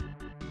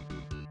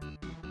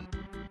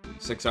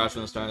 6 hours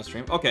from the start of the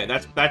stream. Okay,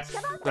 that's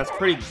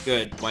pretty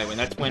good, White.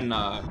 That's when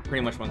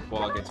pretty much when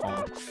Koala gets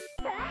home.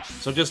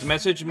 So just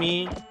message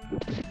me.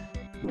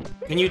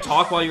 Can you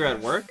talk while you're at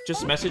work?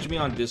 Just message me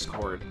on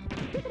Discord.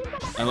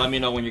 And let me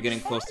know when you're getting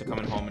close to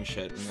coming home and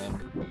shit, and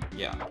then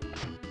yeah.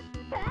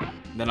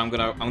 Then I'm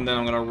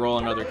gonna roll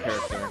another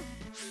character.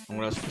 I'm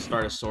gonna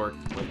start a sword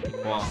with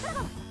Koala.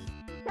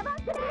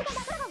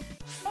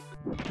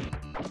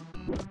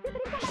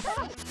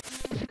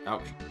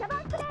 Ouch.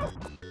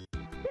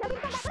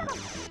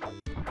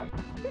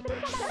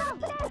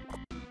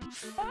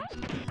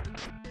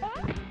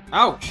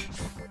 Ouch!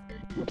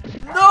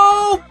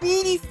 No!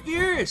 Beady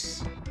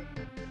Fierce!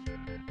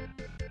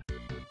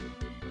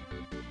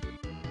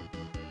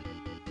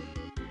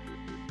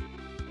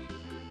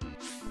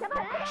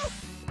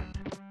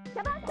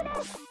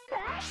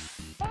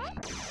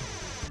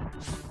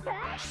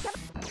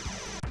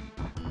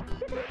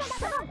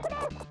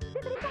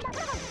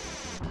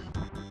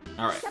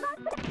 Alright.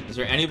 Is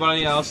there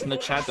anybody else in the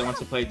chat that wants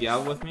to play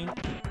Diablo with me?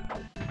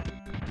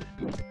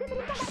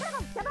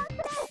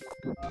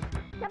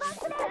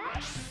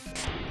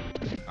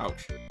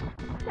 Ouch.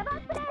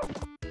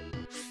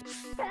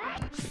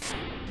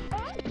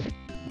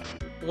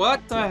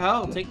 What the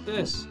hell? Take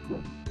this.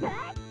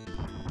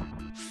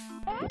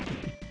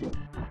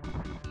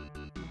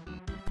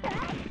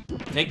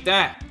 Take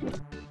that.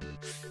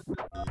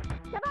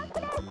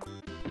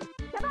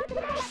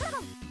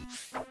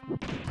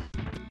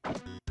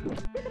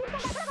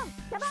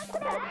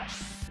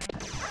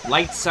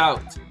 Lights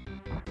out.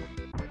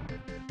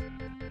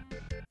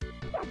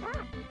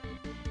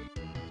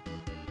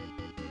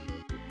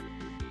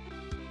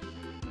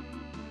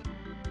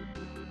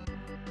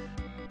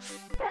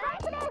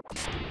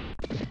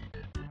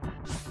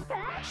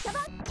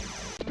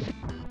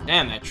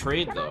 Damn, that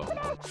trade though.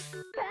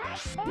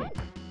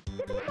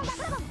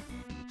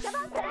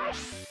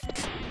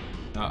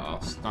 Uh-oh,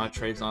 not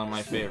trade's not in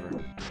my favor.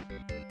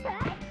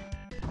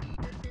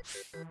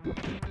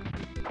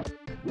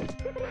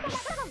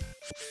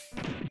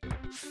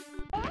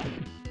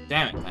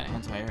 Damn it, that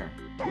anti-air.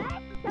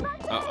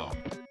 Uh-oh.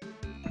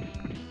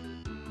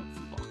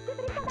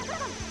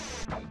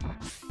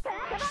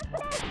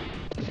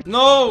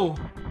 No!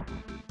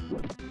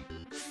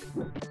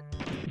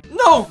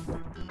 No!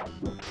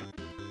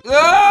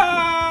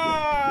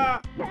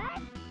 Ah!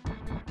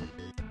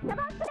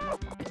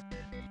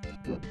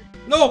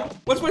 No!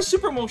 What's my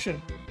super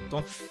motion?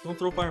 Don't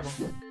throw fireball.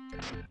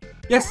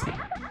 Yes!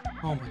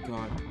 Oh my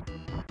god.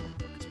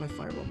 It's my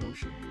fireball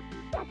motion.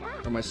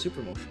 Or my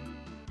super motion.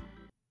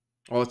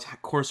 Oh, it's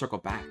quarter circle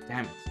back.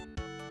 Damn it.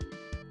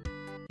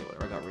 Okay,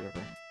 whatever, I got rid of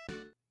her.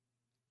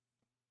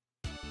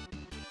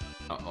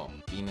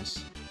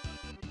 Venus.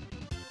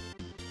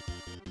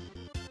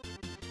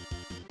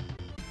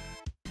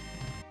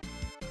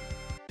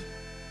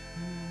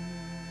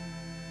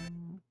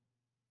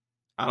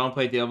 I don't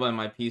play Diablo and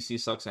my PC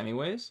sucks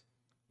anyways.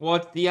 Well,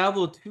 it's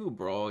Diablo 2,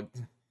 bro.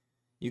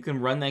 You can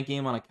run that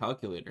game on a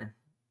calculator.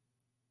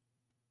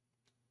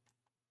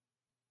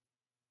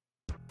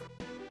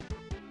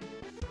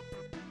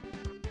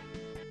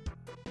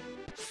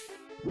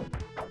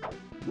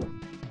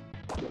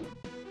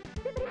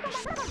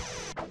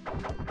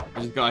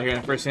 I just got here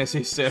and first thing I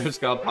see Sarah's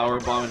got a power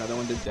bomb, another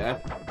one to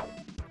death.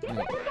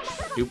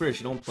 Stupid,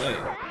 she don't play.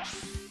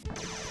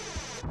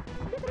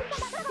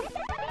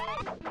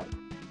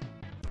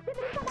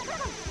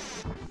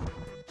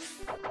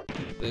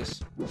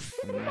 This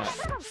and that.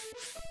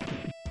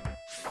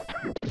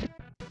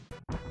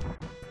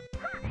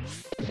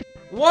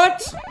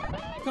 What?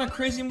 What kind of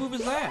crazy move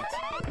is that?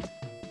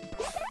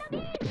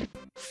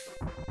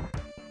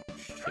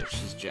 Shit,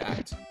 she's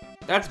jacked.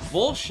 That's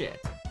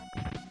bullshit.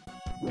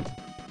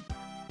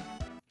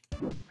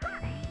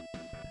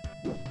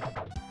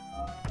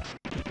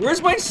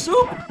 Where's my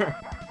super?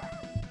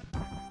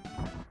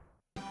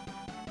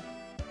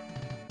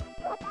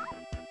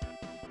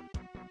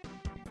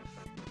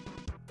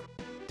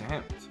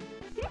 Damn it.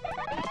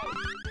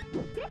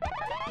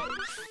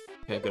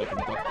 Okay, I gotta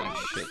conduct that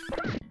shit.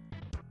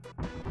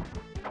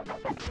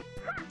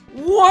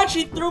 What?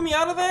 She threw me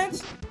out of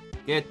that?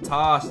 Get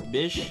tossed,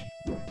 bitch.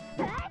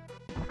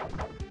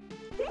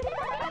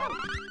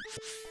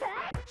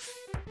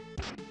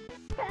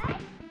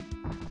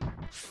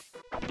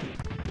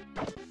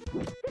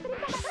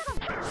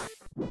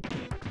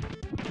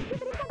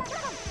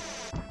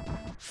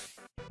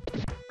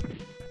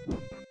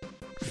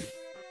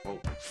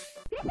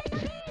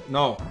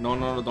 No, no,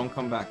 no, no, don't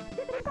come back.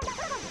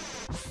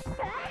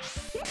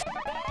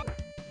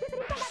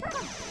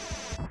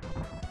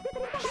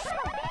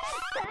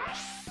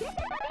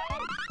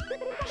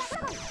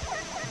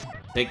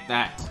 Take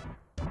that.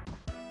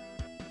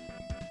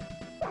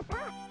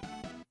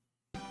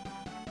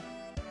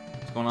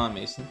 What's going on,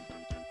 Mason?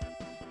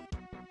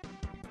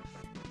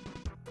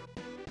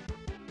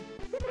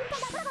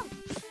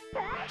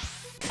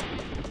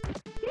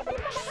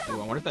 Ooh, I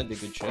wonder if that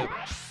did good shit.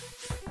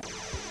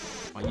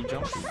 Why you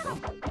jumping, bro? Why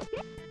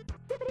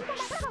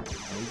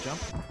you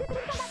jumping?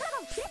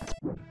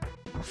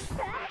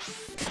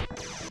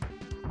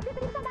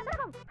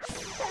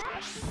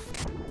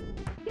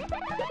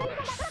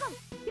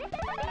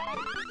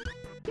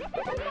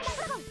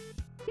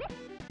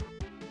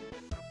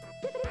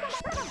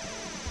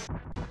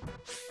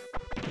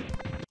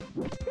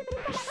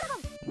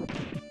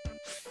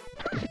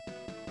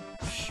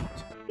 Shoot.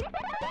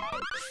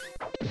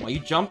 Why are you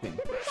jumping?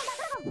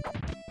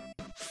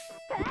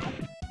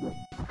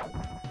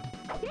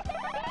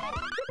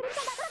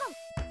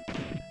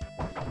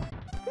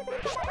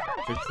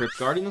 Trip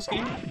guard in this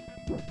game?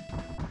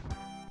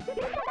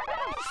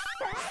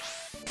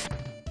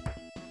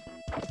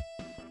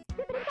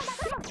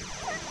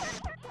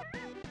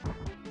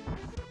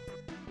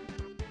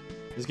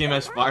 This game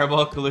has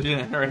fireball, collision,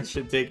 and I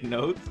should take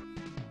notes.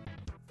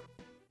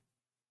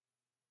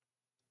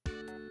 I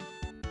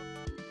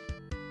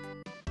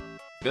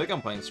feel like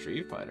I'm playing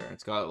Street Fighter.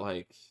 It's got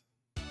like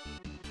a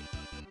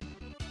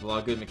lot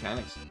of good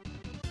mechanics.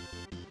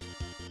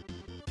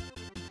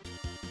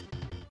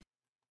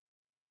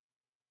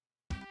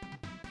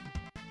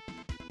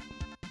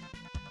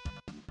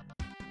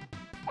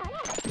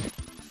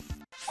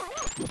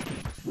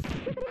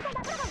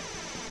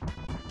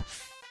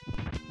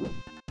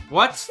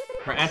 What?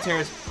 For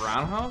Antares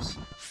Brown House?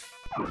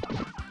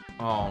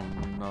 Oh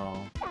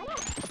no.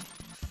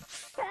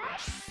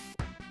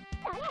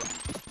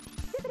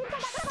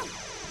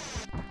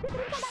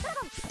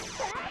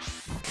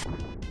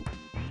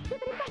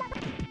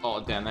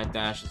 Oh damn, that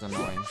dash is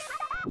annoying.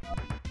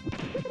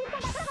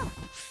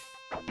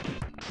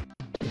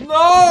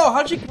 No!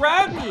 How'd she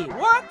grab me?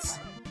 What?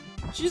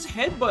 She just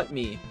headbutt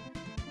me.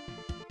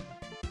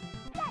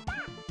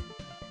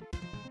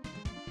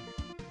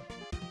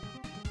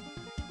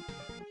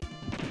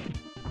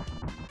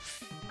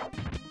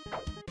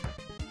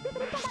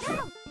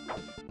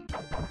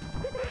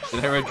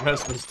 Did I ever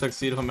dress as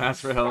tuxedo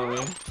mask for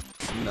Halloween?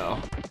 No.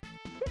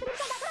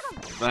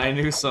 But I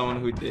knew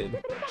someone who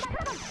did.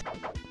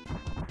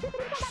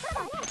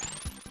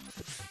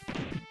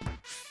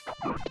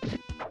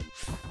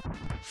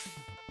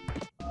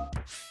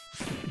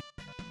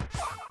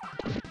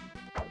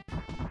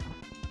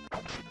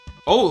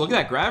 Oh, look at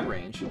that grab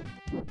range.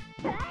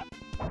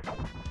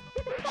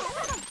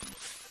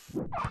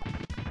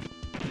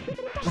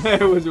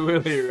 It was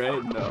Willie,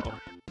 right? No.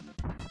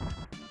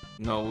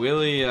 No,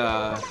 Willie,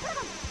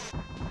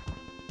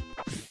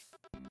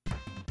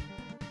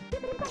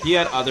 he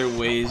had other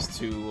ways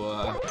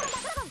to,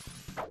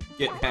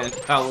 get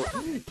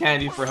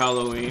candy for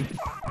Halloween.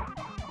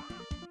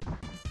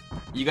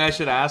 You guys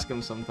should ask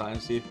him sometime,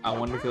 see if, I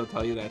wonder if he'll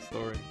tell you that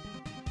story.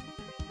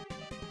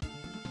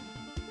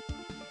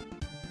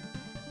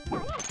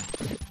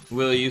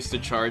 Willie used to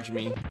charge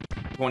me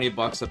 20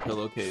 bucks a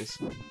pillowcase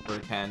for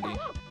candy.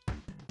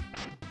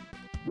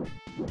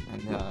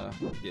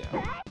 Yeah.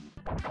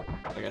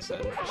 Like I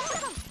said.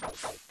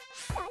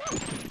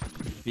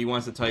 If he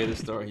wants to tell you the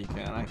story, he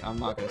can. I'm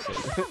not gonna say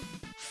it.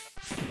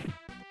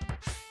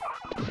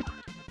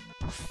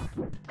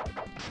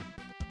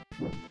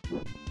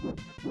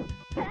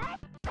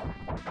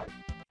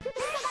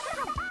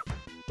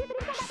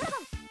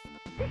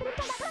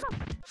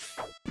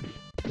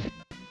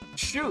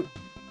 Shoot!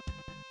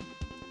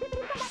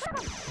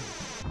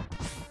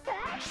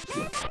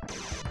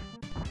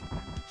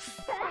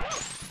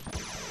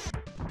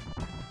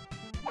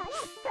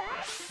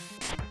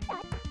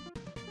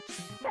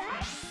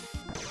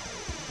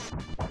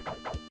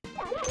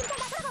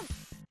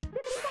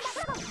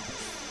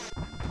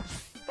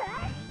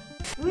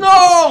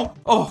 No!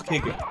 Oh, okay,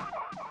 good.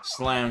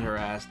 Slammed her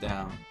ass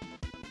down.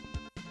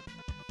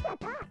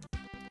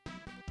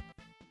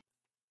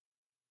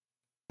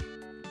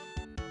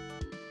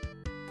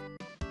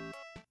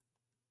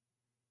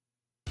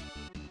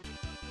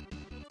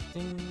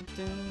 Ding,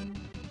 ding.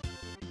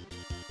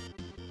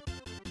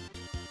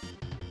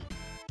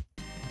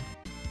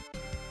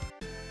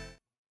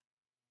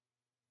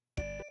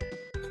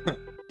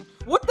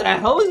 What the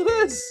hell is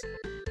this?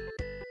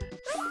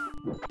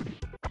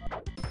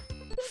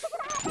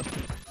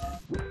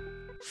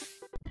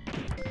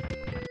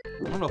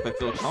 I don't know if I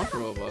feel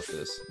comfortable about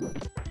this.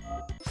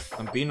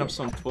 I'm beating up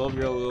some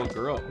 12-year-old little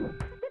girl.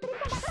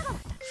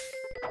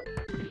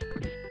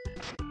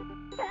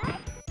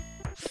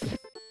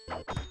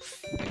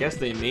 I guess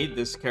they made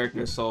this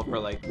character so for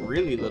like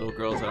really little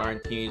girls that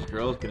aren't teenage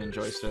girls can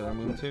enjoy Sailor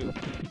Moon too.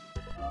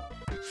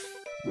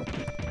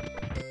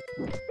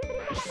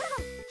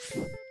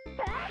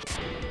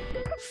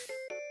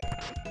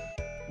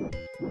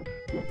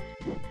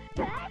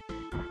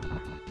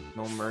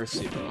 No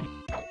mercy, bro.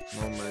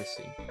 No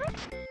mercy.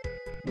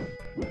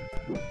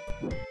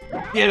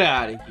 Get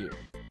out of here.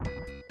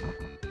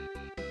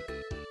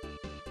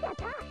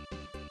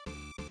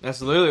 That's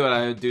literally what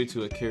I would do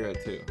to Akira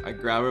too. I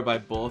grab her by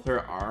both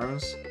her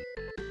arms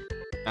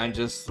and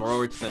just throw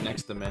her to the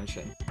next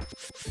dimension.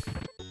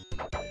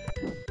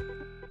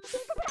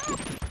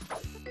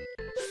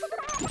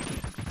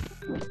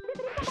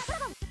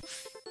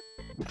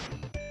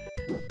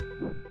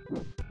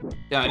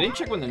 Yeah, I didn't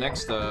check when the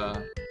next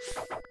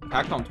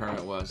Capcom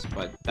tournament was,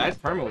 but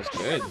that tournament was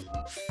good.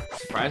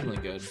 Surprisingly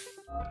good.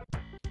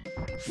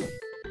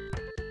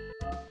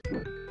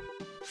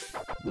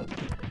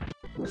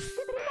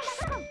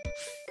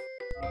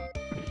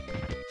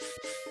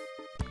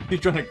 He's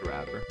trying to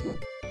grab her.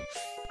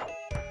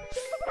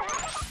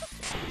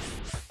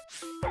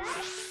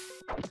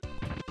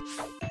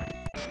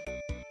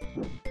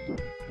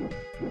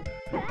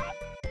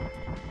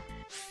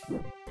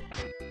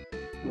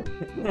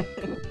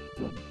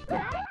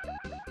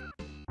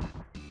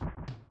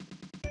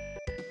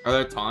 Are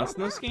there taunts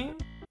in this game?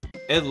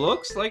 It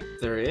looks like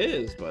there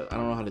is, but I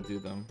don't know how to do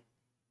them.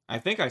 I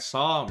think I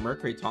saw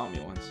Mercury taunt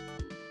me once.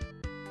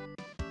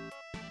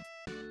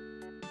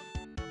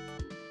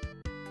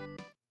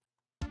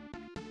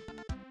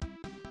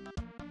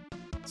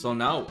 So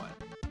now what?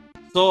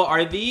 So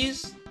are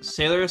these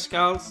Sailor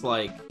Scouts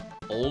like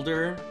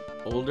older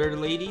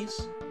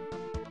ladies?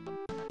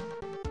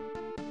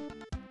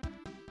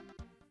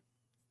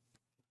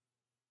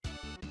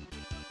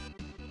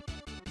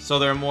 So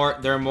they're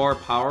more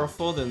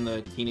powerful than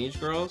the teenage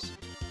girls?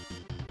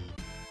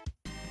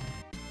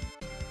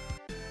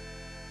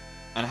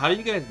 And how do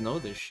you guys know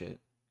this shit?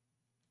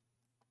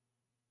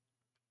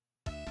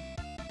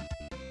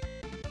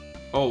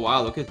 Oh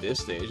wow, look at this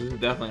stage. This is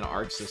definitely an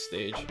Arcsys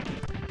stage.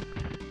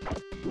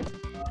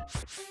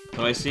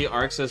 So I see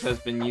Arcsys has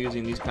been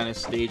using these kind of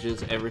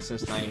stages ever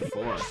since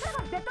 '94.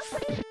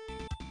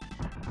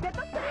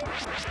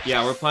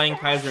 Yeah, we're playing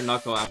Kaiser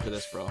Knuckle after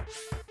this, bro.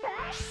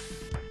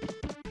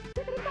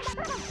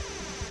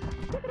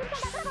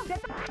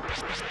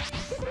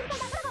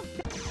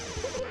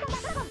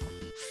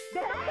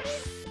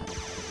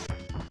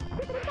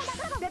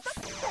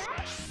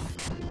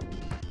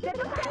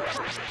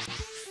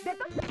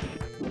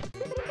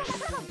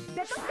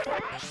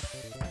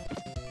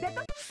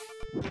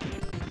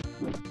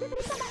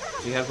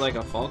 She has like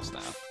a Falk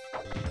staff.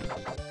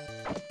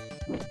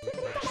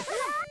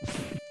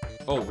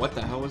 Oh, what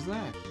the hell was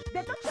that?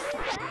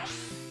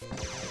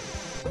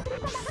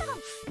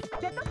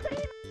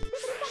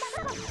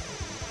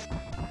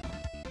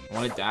 I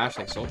want to dash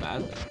like so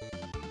badly.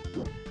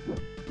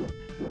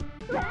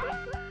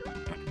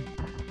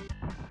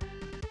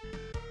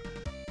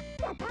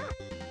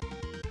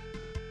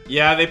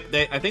 Yeah,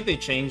 I think they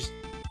changed.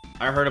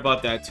 I heard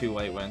about that too,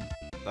 Whitewind.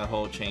 That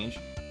whole change.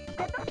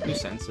 Too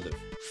sensitive.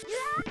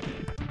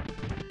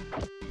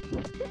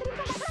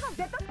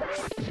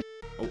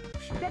 Oh,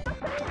 shit.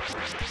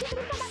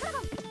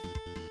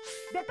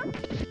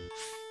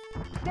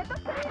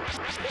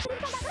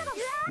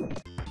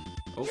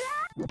 Oh.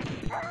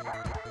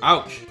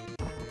 Ouch!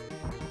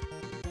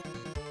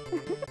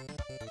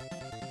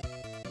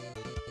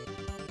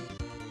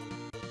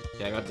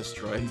 Yeah, I got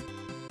destroyed.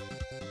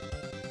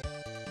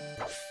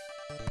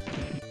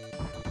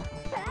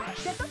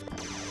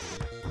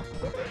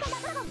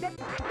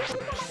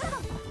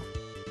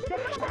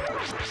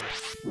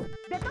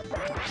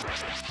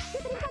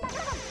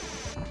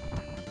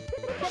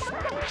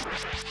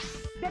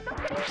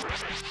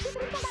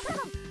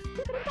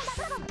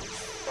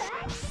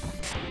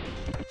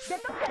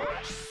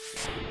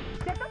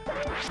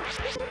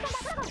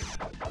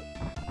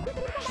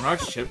 How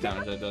much chip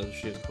damage that does if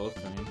she is close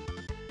to me.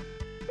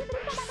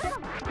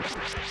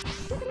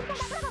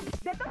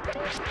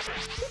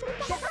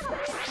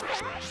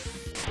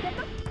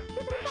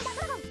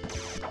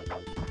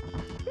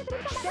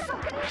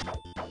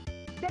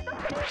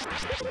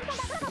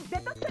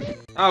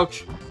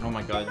 Ouch! Oh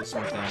my god, this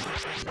one's down.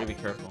 Gotta be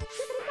careful.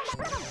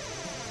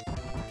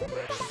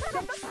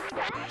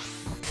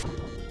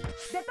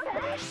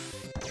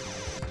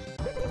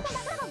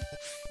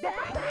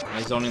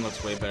 My zoning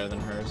looks way better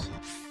than hers.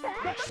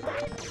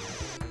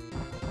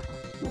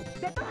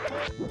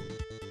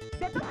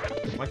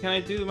 Why can't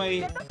I do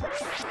my...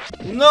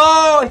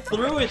 No! I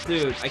threw it,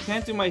 dude! I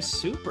can't do my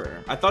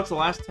super. I thought it's the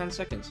last 10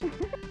 seconds.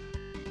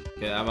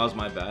 Okay, that was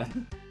my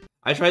bad.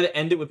 I tried to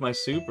end it with my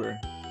super.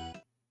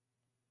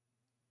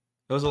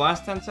 It was the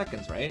last 10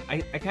 seconds, right?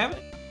 I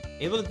haven't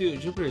able to do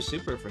Jupiter's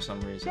super for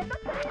some reason.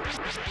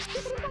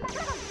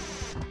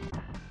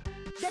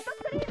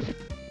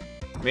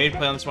 Made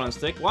play on this one on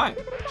stick? Why?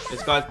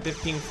 It's got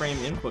 15 frame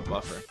input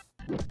buffer.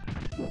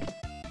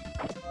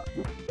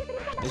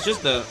 It's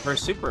just her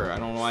super. I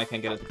don't know why I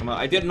can't get it to come out.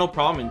 I did no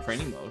problem in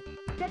training mode.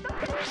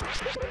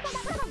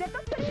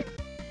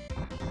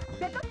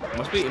 I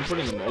must be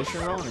inputting the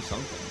motion wrong or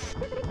something.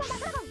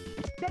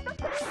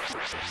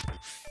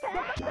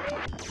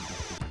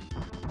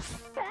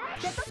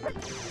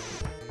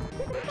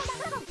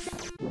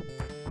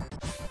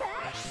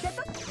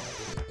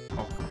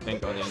 Oh,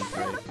 thank God I didn't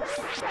break.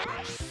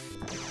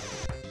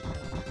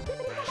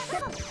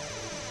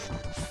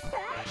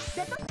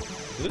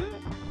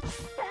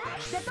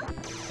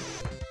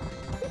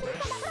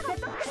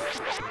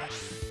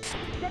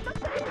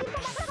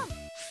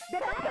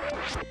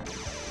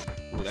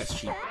 Ooh, that's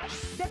cheap.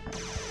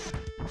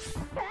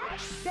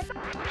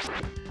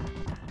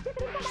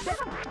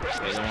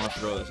 Okay, I don't want to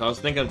throw this. I was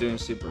thinking of doing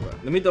super,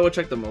 but let me double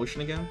check the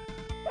motion again.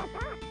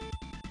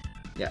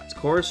 Yeah, it's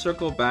core,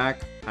 circle,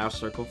 back, half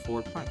circle,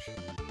 forward punch.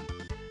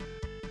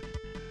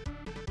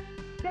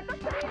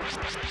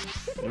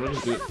 You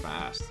wouldn't do it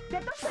fast.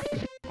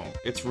 Oh,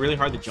 it's really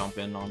hard to jump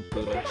in on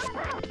Pluto.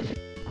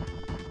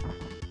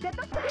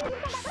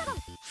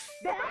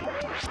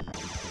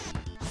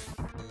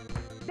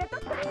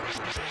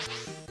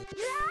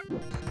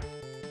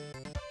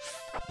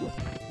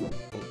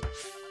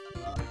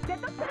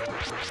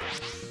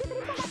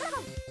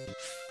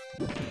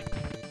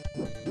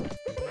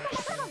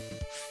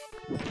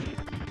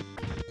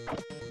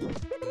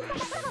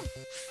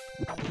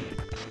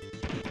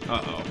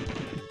 Uh-oh.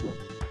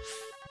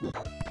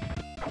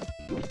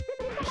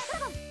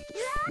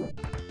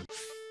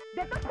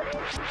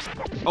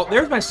 Oh,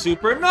 there's my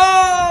super. No!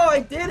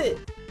 I did it!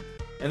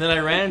 And then I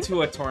ran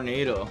into a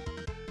tornado.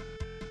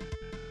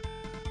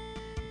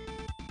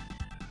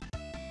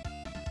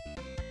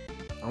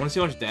 I want to see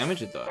how much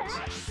damage it does.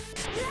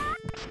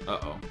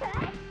 Uh-oh.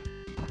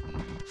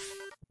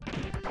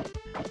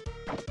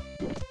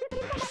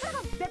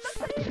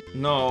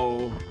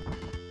 No.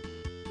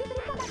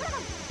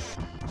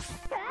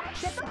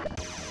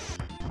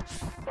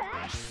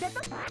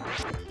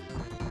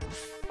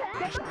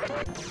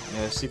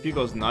 Yeah, the CPU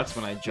goes nuts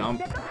when I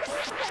jump.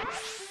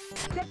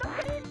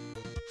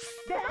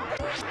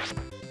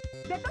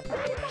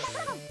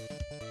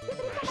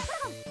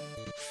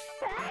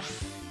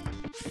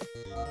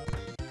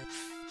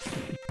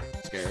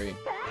 Scary.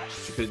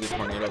 She could have did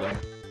tornado there.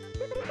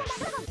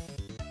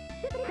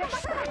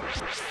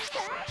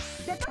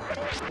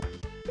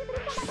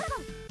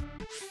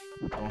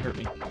 Don't hurt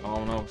me.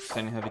 Oh no,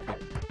 standing heavy kick.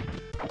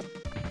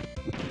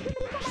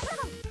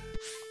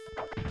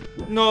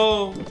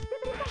 No!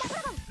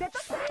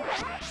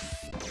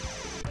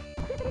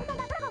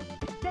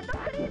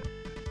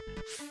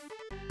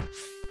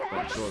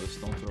 Don't throw this,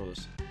 don't throw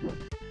this.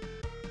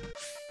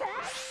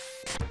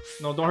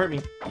 No, don't hurt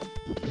me.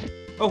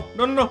 Oh,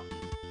 no, no, no!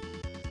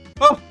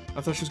 Oh!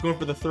 I thought she was going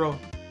for the throw.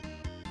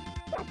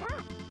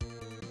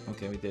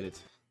 Okay, we did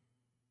it.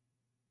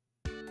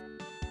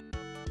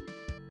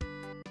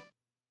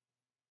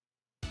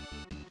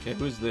 Okay,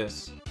 who's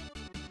this?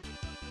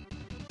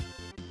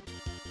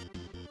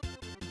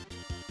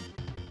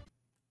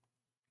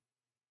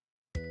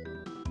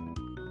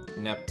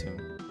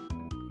 Neptune.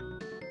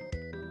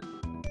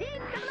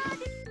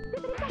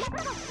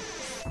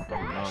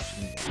 Oh no,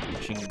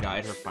 she can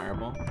guide her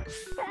fireball.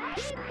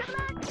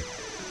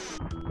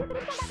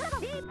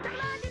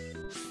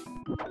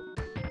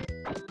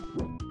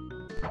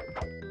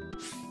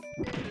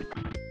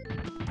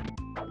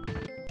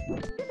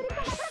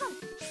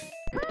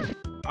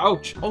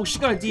 Ouch! Oh, she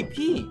got a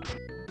DP!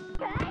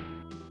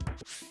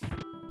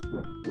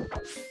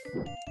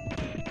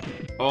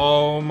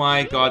 Oh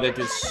my god, that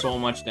did so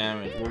much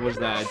damage. What was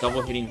that? A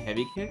double hitting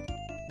heavy kick?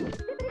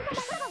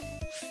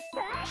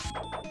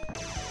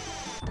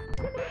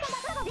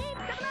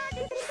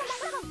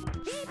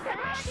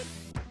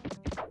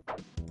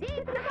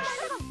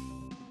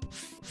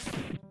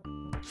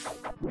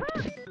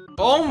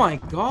 Oh my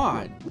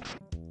god!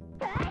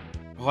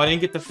 Oh, I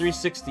didn't get the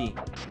 360.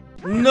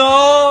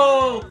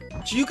 No!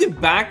 You can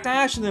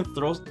backdash and then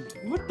throw...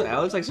 What the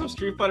hell? It's like some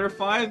Street Fighter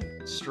 5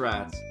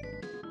 strats.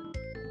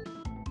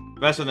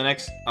 Vesper, the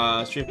next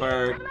Street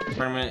Fighter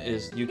tournament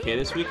is UK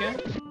this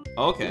weekend?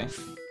 Oh, okay.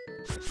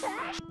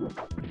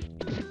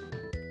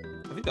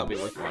 I think that'll be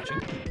worth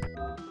watching.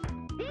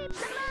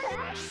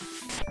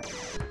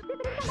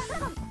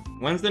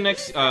 When's the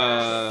next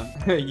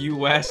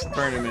US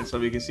tournament so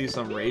we can see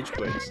some rage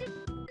quits?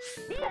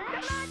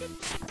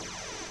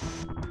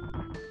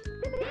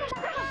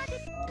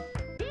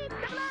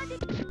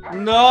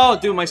 No,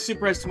 dude, my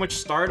super has too much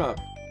startup.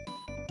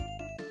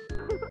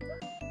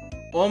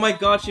 Oh my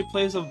god, she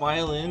plays a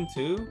violin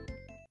too?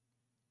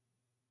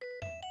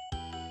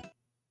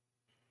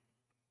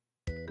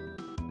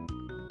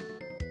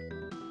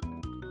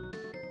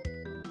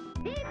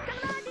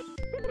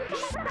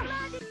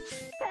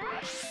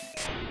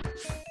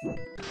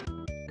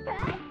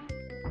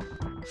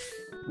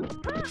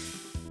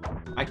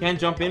 I can't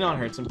jump in on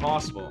her, it's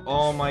impossible.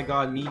 Oh my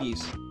god,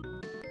 meaties.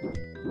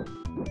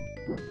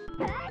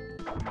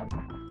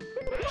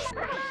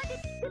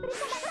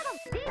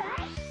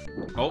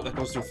 Oh, that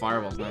goes through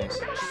fireballs, nice.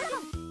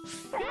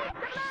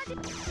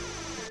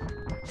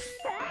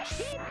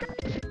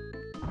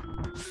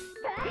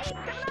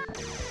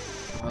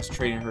 Oh, let's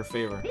trade in her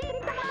favor.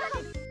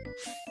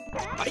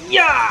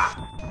 Yeah!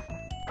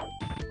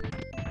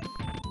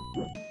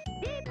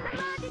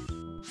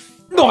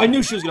 No, I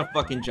knew she was gonna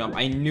fucking jump.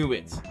 I knew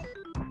it.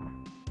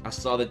 I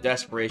saw the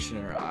desperation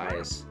in her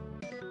eyes.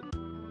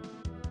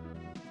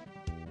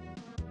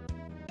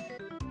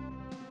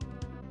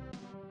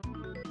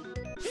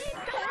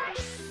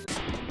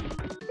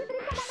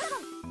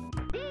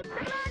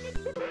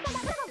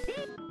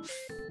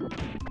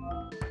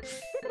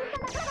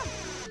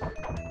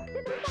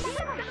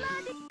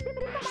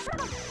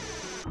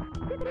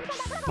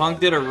 Punk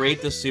did a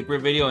rate the super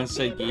video and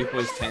said Geef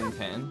was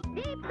 10-10.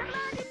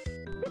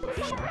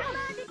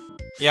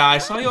 Yeah, I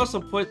saw you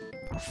also put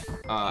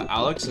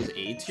Alex as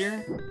A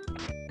tier.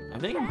 I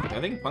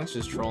think Punk's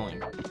just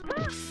trolling.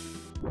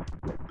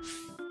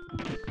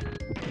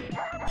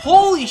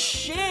 Holy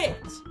shit!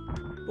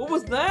 What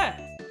was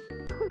that?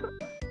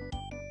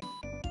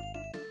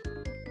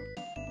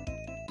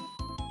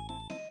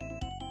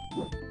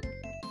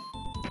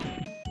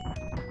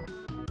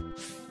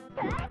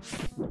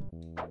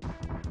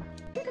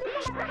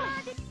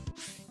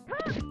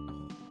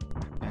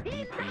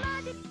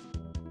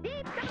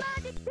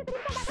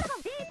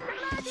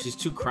 She's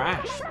too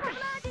cracked.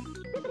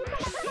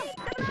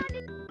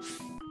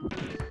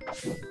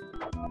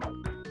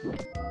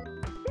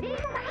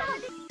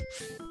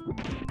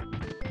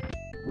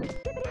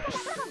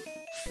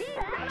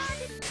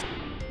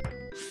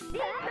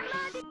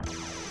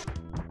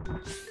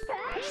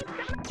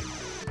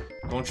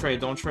 Don't trade,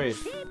 don't trade.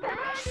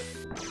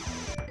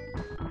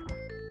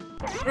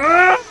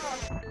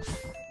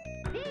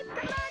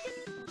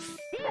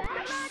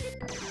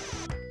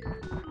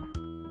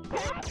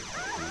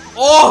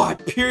 Oh, I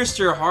pierced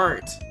your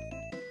heart.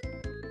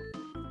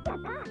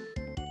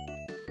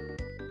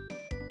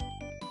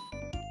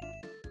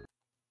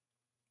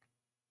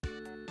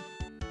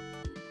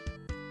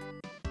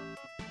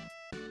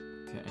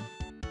 Okay.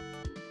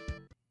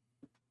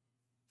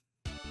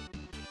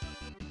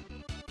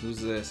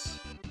 Who's this?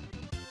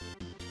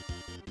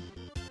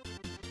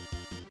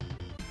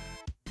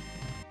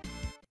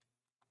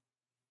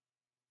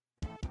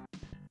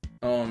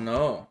 Oh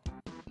no.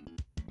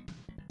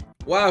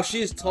 Wow,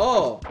 she's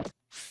tall.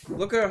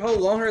 Look at how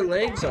long her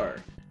legs are.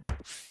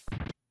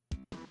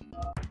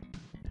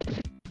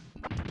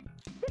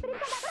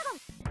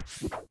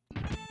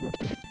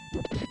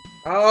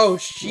 Oh,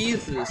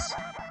 Jesus.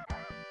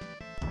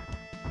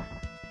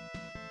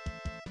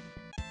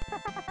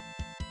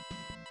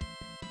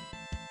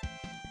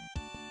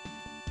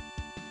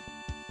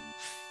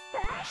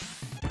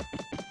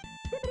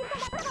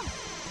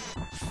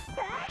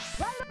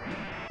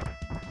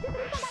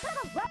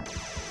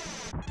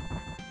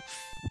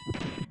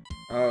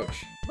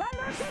 Ouch.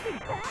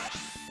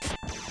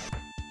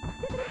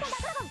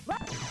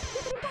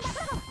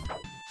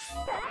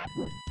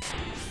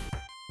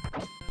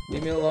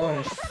 Leave me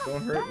alone.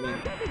 Don't hurt me.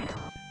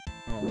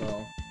 Oh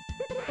no.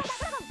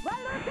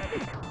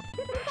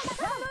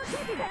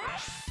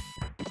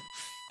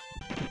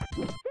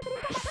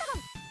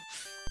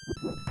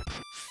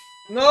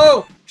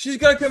 No! She's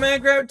got a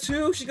command grab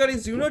too? She got a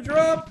Zuno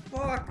drop?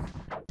 Fuck.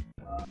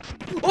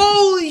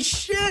 Holy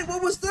shit!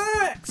 What was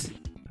that?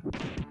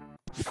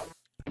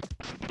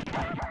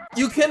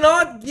 You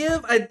cannot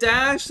give a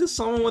dash to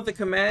someone with a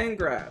command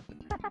grab.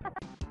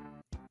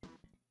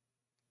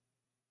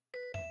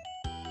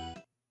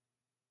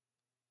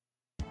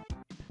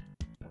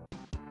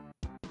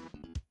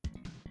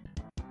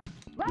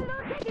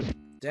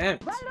 Damn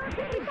it.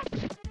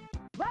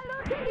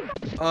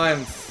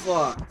 I'm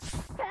fucked.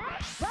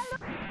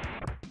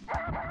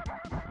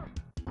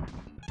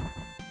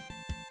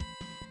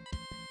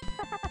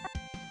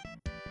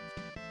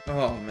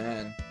 Oh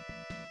man.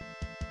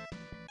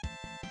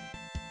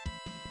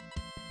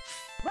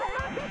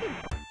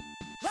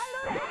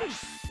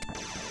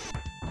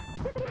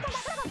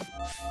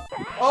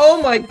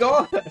 Oh my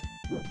god!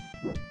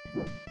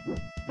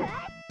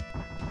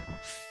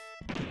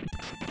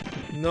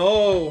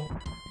 No!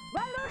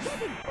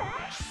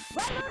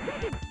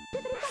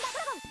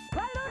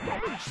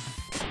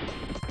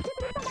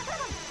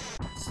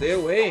 Stay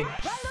away!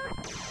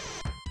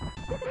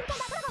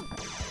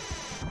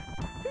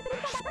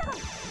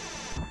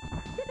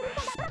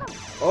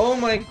 Oh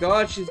my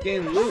god, she's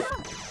getting loot!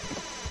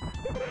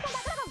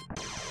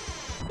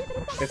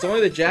 It's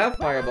only the jab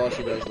fireball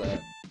she does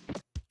that.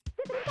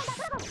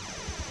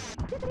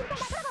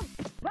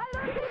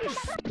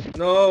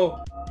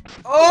 No!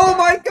 Oh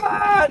my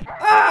god!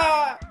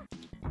 Ah!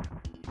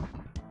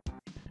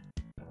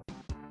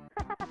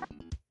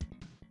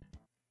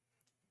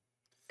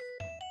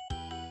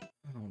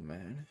 Oh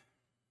man.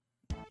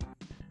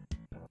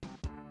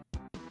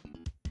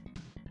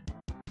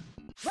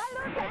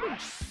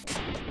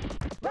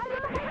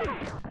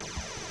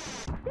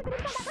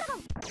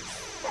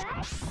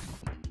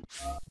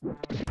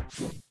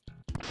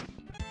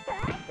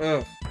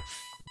 Ugh.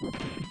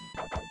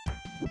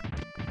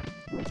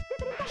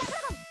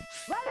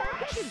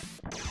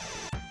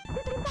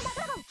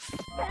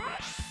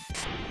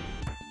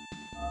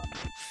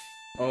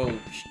 Oh,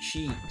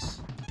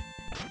 cheeks.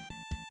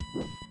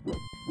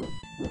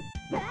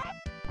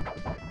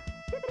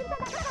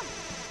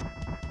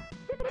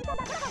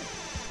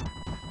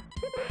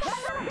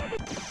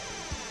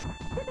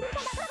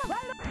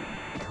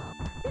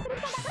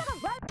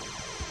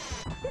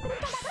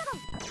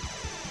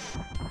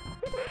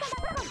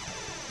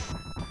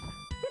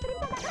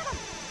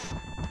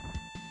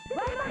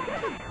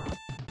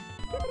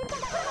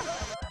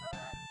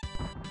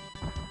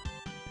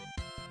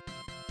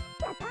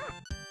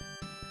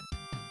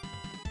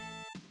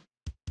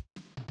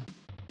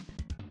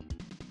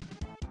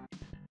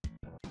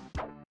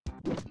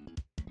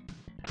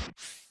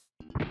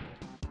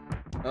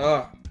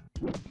 Ugh.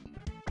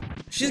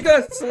 She's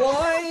gonna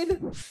slide!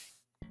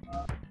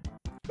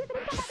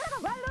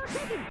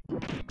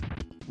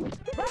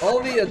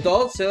 All the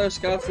adult Sailor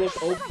Scouts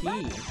look OP.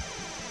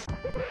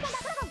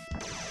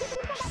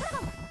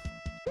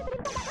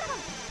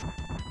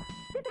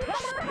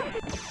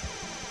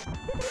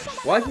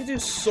 Why'd you do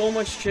so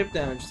much chip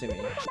damage to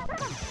me?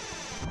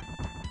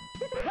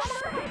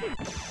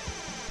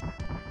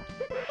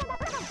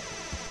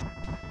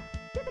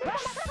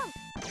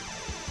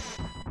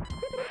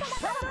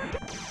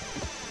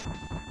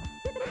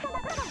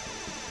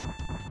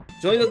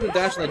 She only does the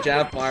dash and the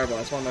jab fireball.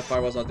 That's why my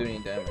fireball's not doing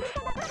any damage.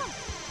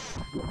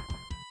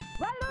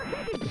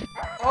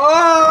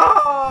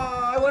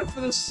 Oh! I went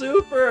for the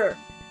super!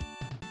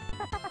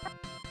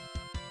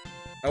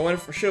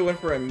 Should've went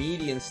for a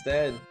meaty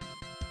instead.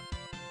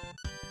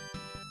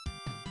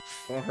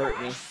 Don't hurt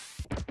me.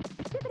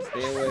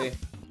 Stay away.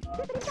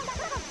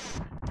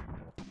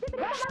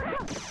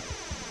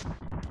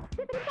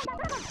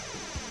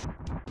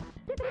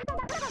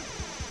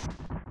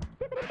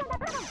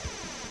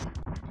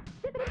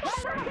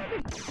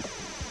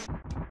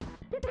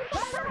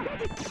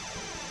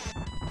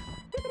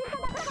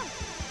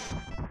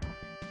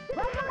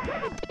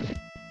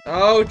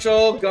 Ouch,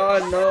 oh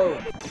god, no.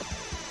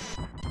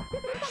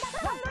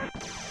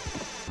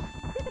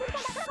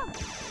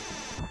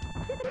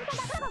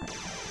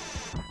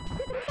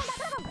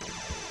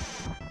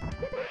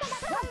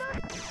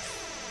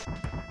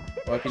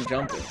 Oh, I can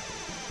jump it.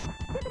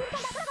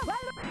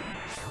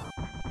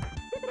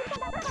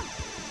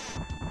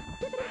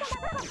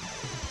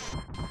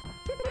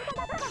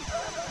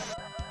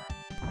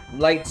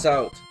 Lights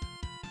out.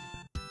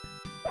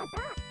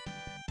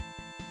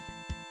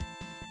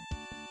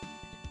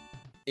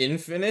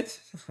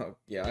 Infinite? Oh,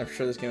 yeah, I'm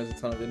sure this game has a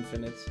ton of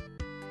infinites.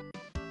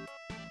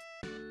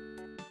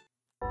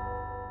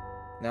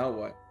 Now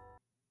what?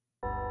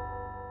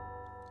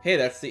 Hey,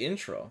 that's the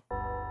intro.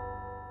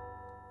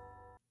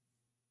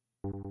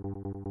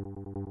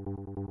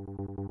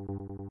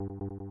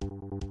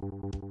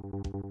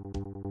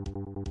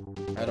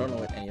 I don't know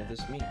what any of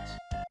this means.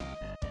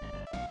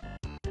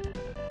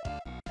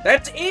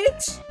 That's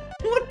it?!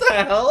 What the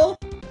hell?!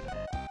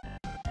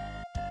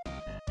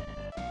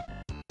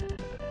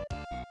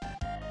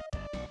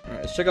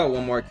 Alright, let's check out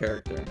one more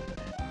character.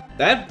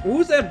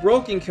 Who's that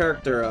broken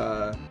character?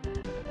 I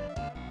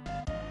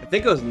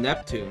think it was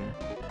Neptune.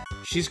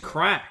 She's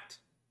cracked.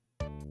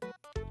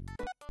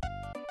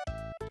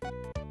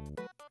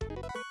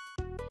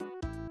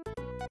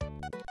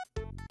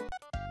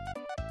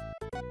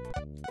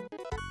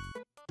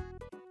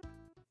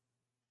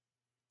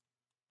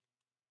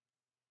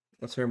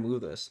 Let's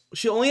remove this.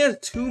 She only has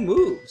 2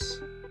 moves.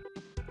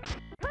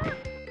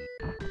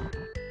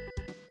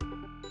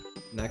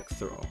 Neck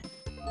throw.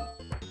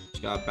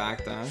 She got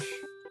backdash.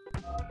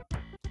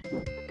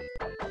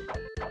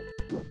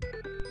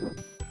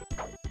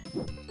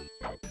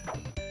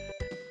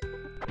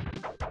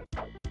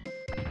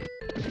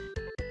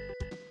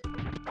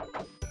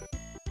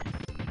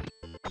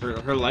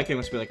 Her liking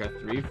must be like a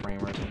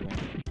 3-frame or something.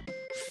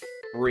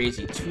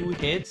 Crazy. 2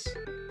 hits?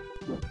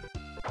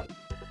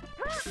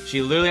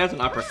 She literally has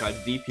an uppercut,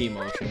 DP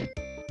motion.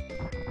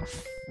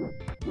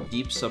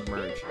 Deep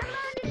submerge.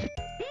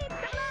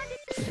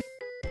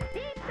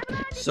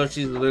 So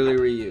she's literally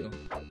Ryu.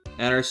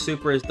 And her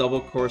super is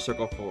double core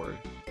circle forward.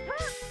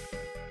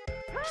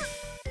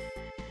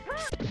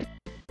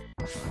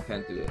 I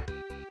can't do it.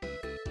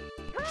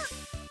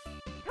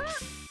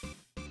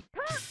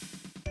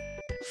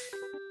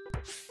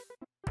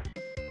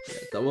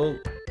 Yeah, double...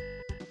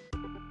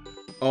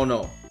 Oh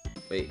no.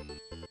 Wait.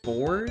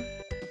 Forward?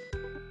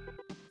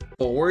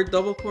 Forward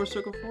double core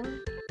circle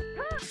forward?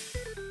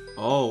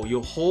 Oh,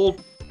 you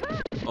hold...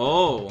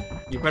 Oh,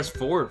 you press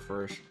forward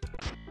first.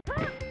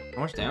 How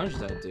much damage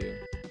does that do?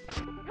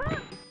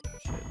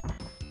 Shit.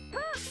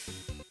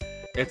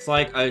 It's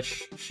like a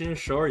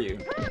Shinshoryu.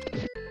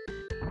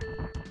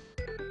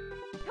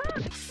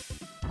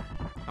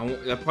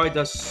 That probably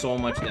does so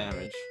much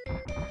damage.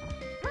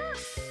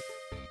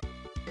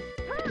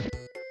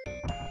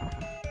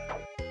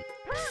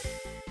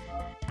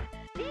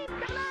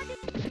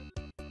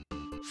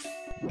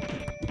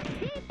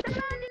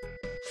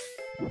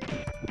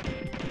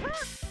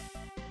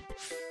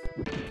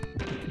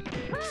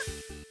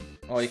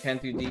 Oh, you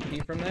can't do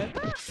DP from that?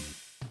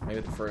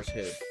 Maybe the first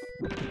hit.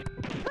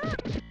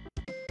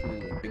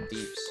 Ooh, big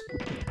deeps.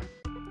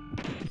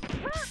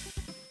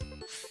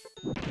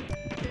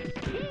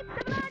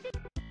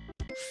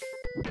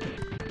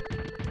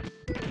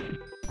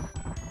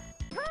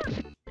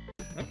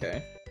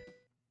 Okay.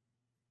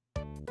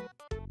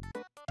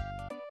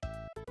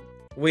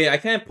 Wait, I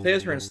can't play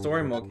as her in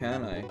story mode,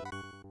 can I?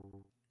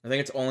 I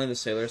think it's only the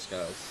Sailor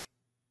Scouts.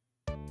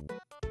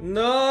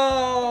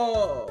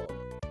 No!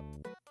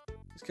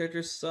 These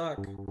characters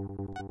suck.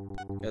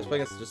 Yeah, I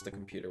guess it's just the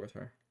computer with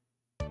her.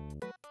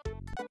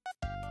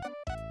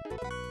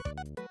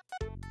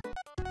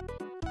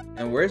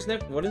 And where's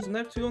what is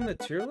Neptune on the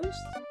tier list?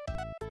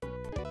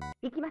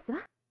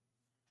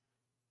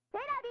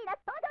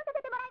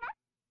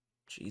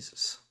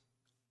 Jesus.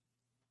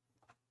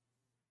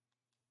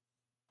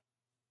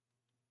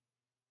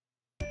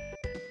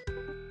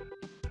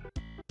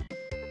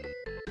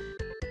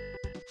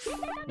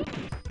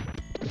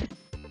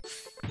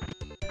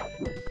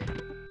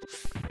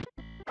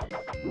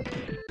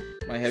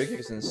 My heavy kick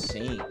is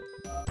insane.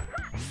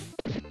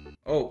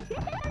 Oh.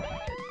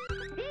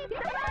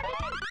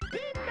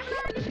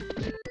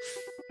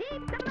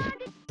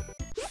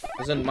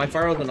 Listen, my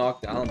fire was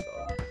knocked down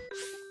though.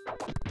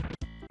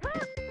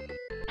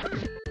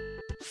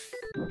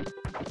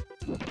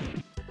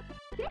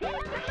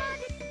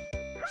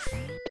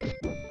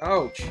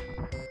 Ouch.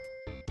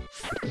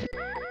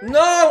 No,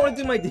 I want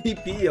to do my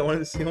DP. I wanted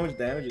to see how much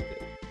damage it did.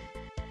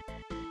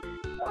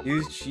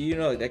 Use chi, you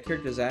know, like that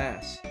character's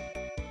ass.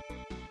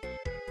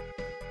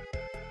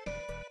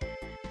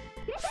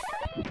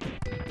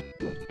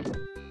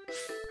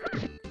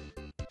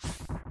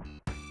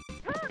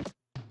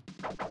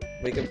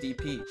 Wake up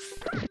DP.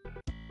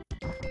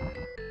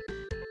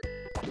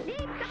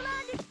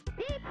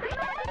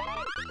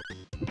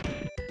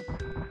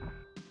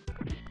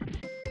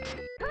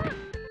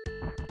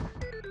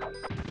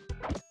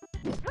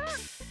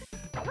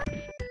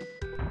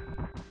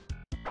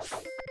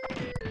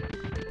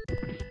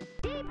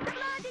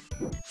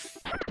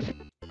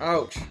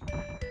 Ouch.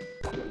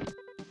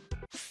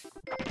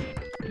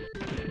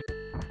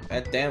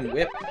 That damn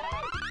whip.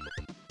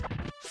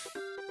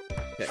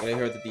 Okay, I'm gonna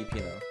hear the DP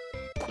now.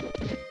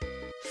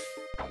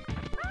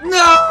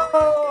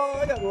 No!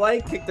 I got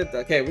light kicked at the...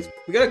 Okay, we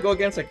gotta go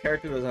against a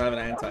character that doesn't have an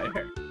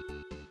anti-air.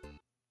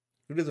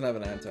 Who doesn't have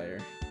an anti-air?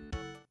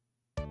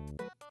 Let's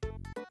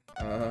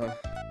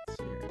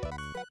see here.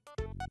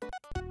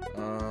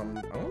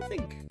 I don't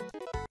think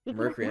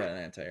Mercury had an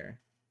anti-air.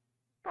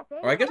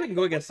 Or I guess I can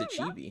go against the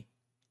Chibi.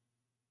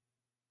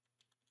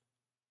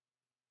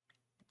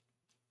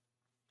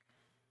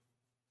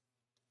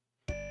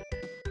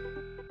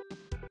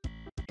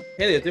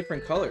 Hey, they have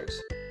different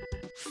colors.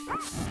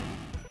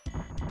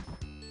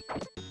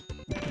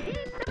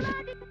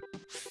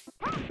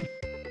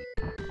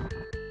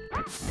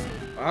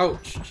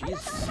 Ouch,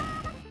 Jesus.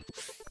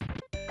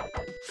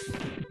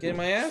 Getting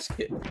my ass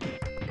kicked.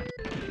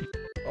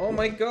 Oh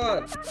my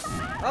god.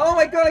 Oh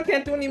my god, I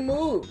can't do any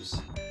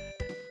moves.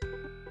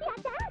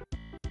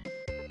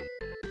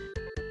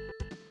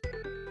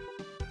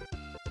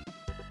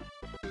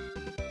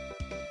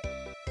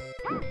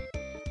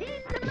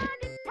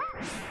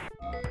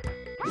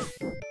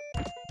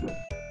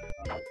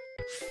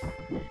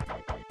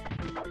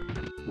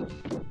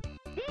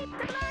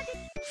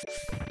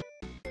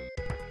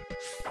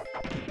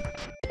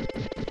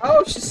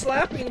 Oh, she's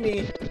slapping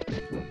me.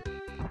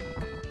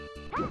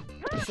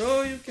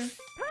 So you can.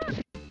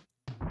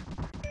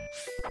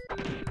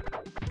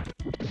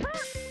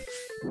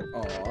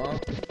 Aww.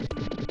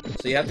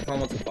 So you have to come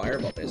with a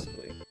fireball,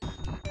 basically.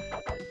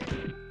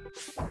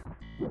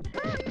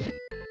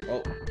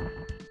 Oh.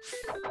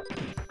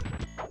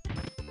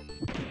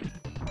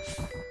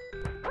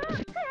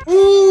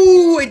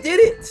 Ooh, I did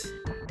it!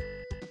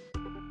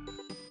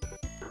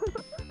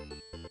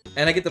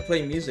 And I get to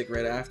play music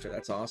right after.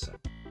 That's awesome.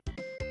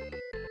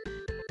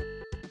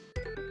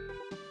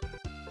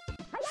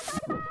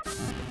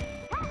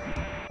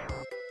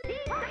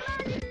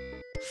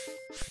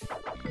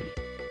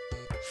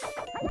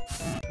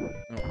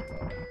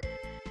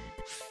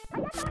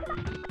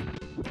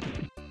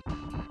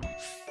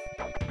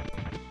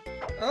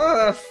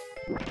 Ah!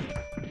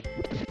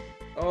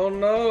 Oh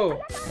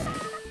no!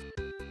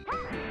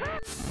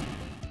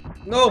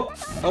 No!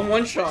 I'm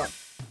one shot.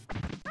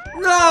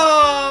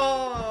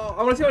 No!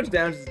 I want to see how much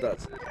damage this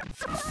does.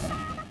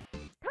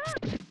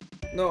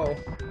 No.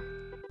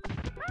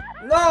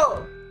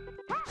 No!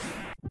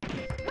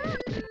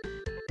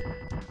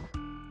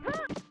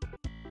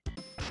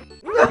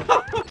 No!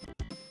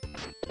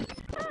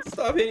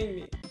 Stop hitting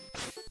me.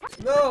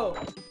 No!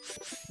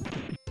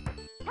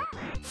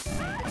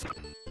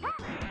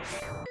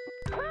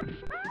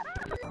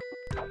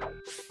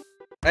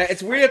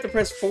 It's weird you have to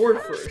press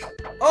forward first.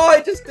 Oh,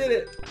 I just did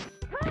it!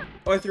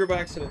 Oh, I threw it by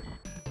accident.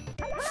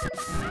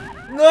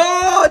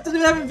 No! It doesn't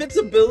even have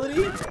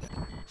invincibility?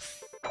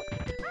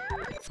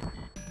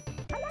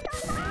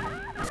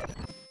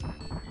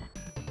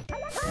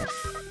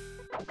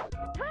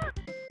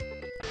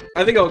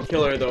 I think I'll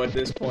kill her though at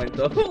this point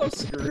though. I'm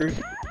screwed.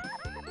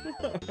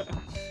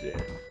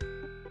 Shit.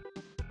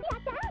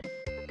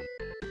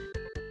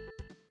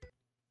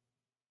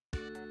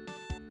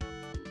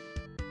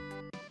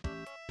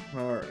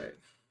 Alright.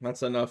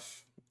 That's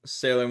enough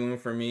Sailor Moon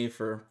for me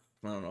for,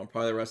 I don't know,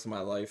 probably the rest of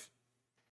my life.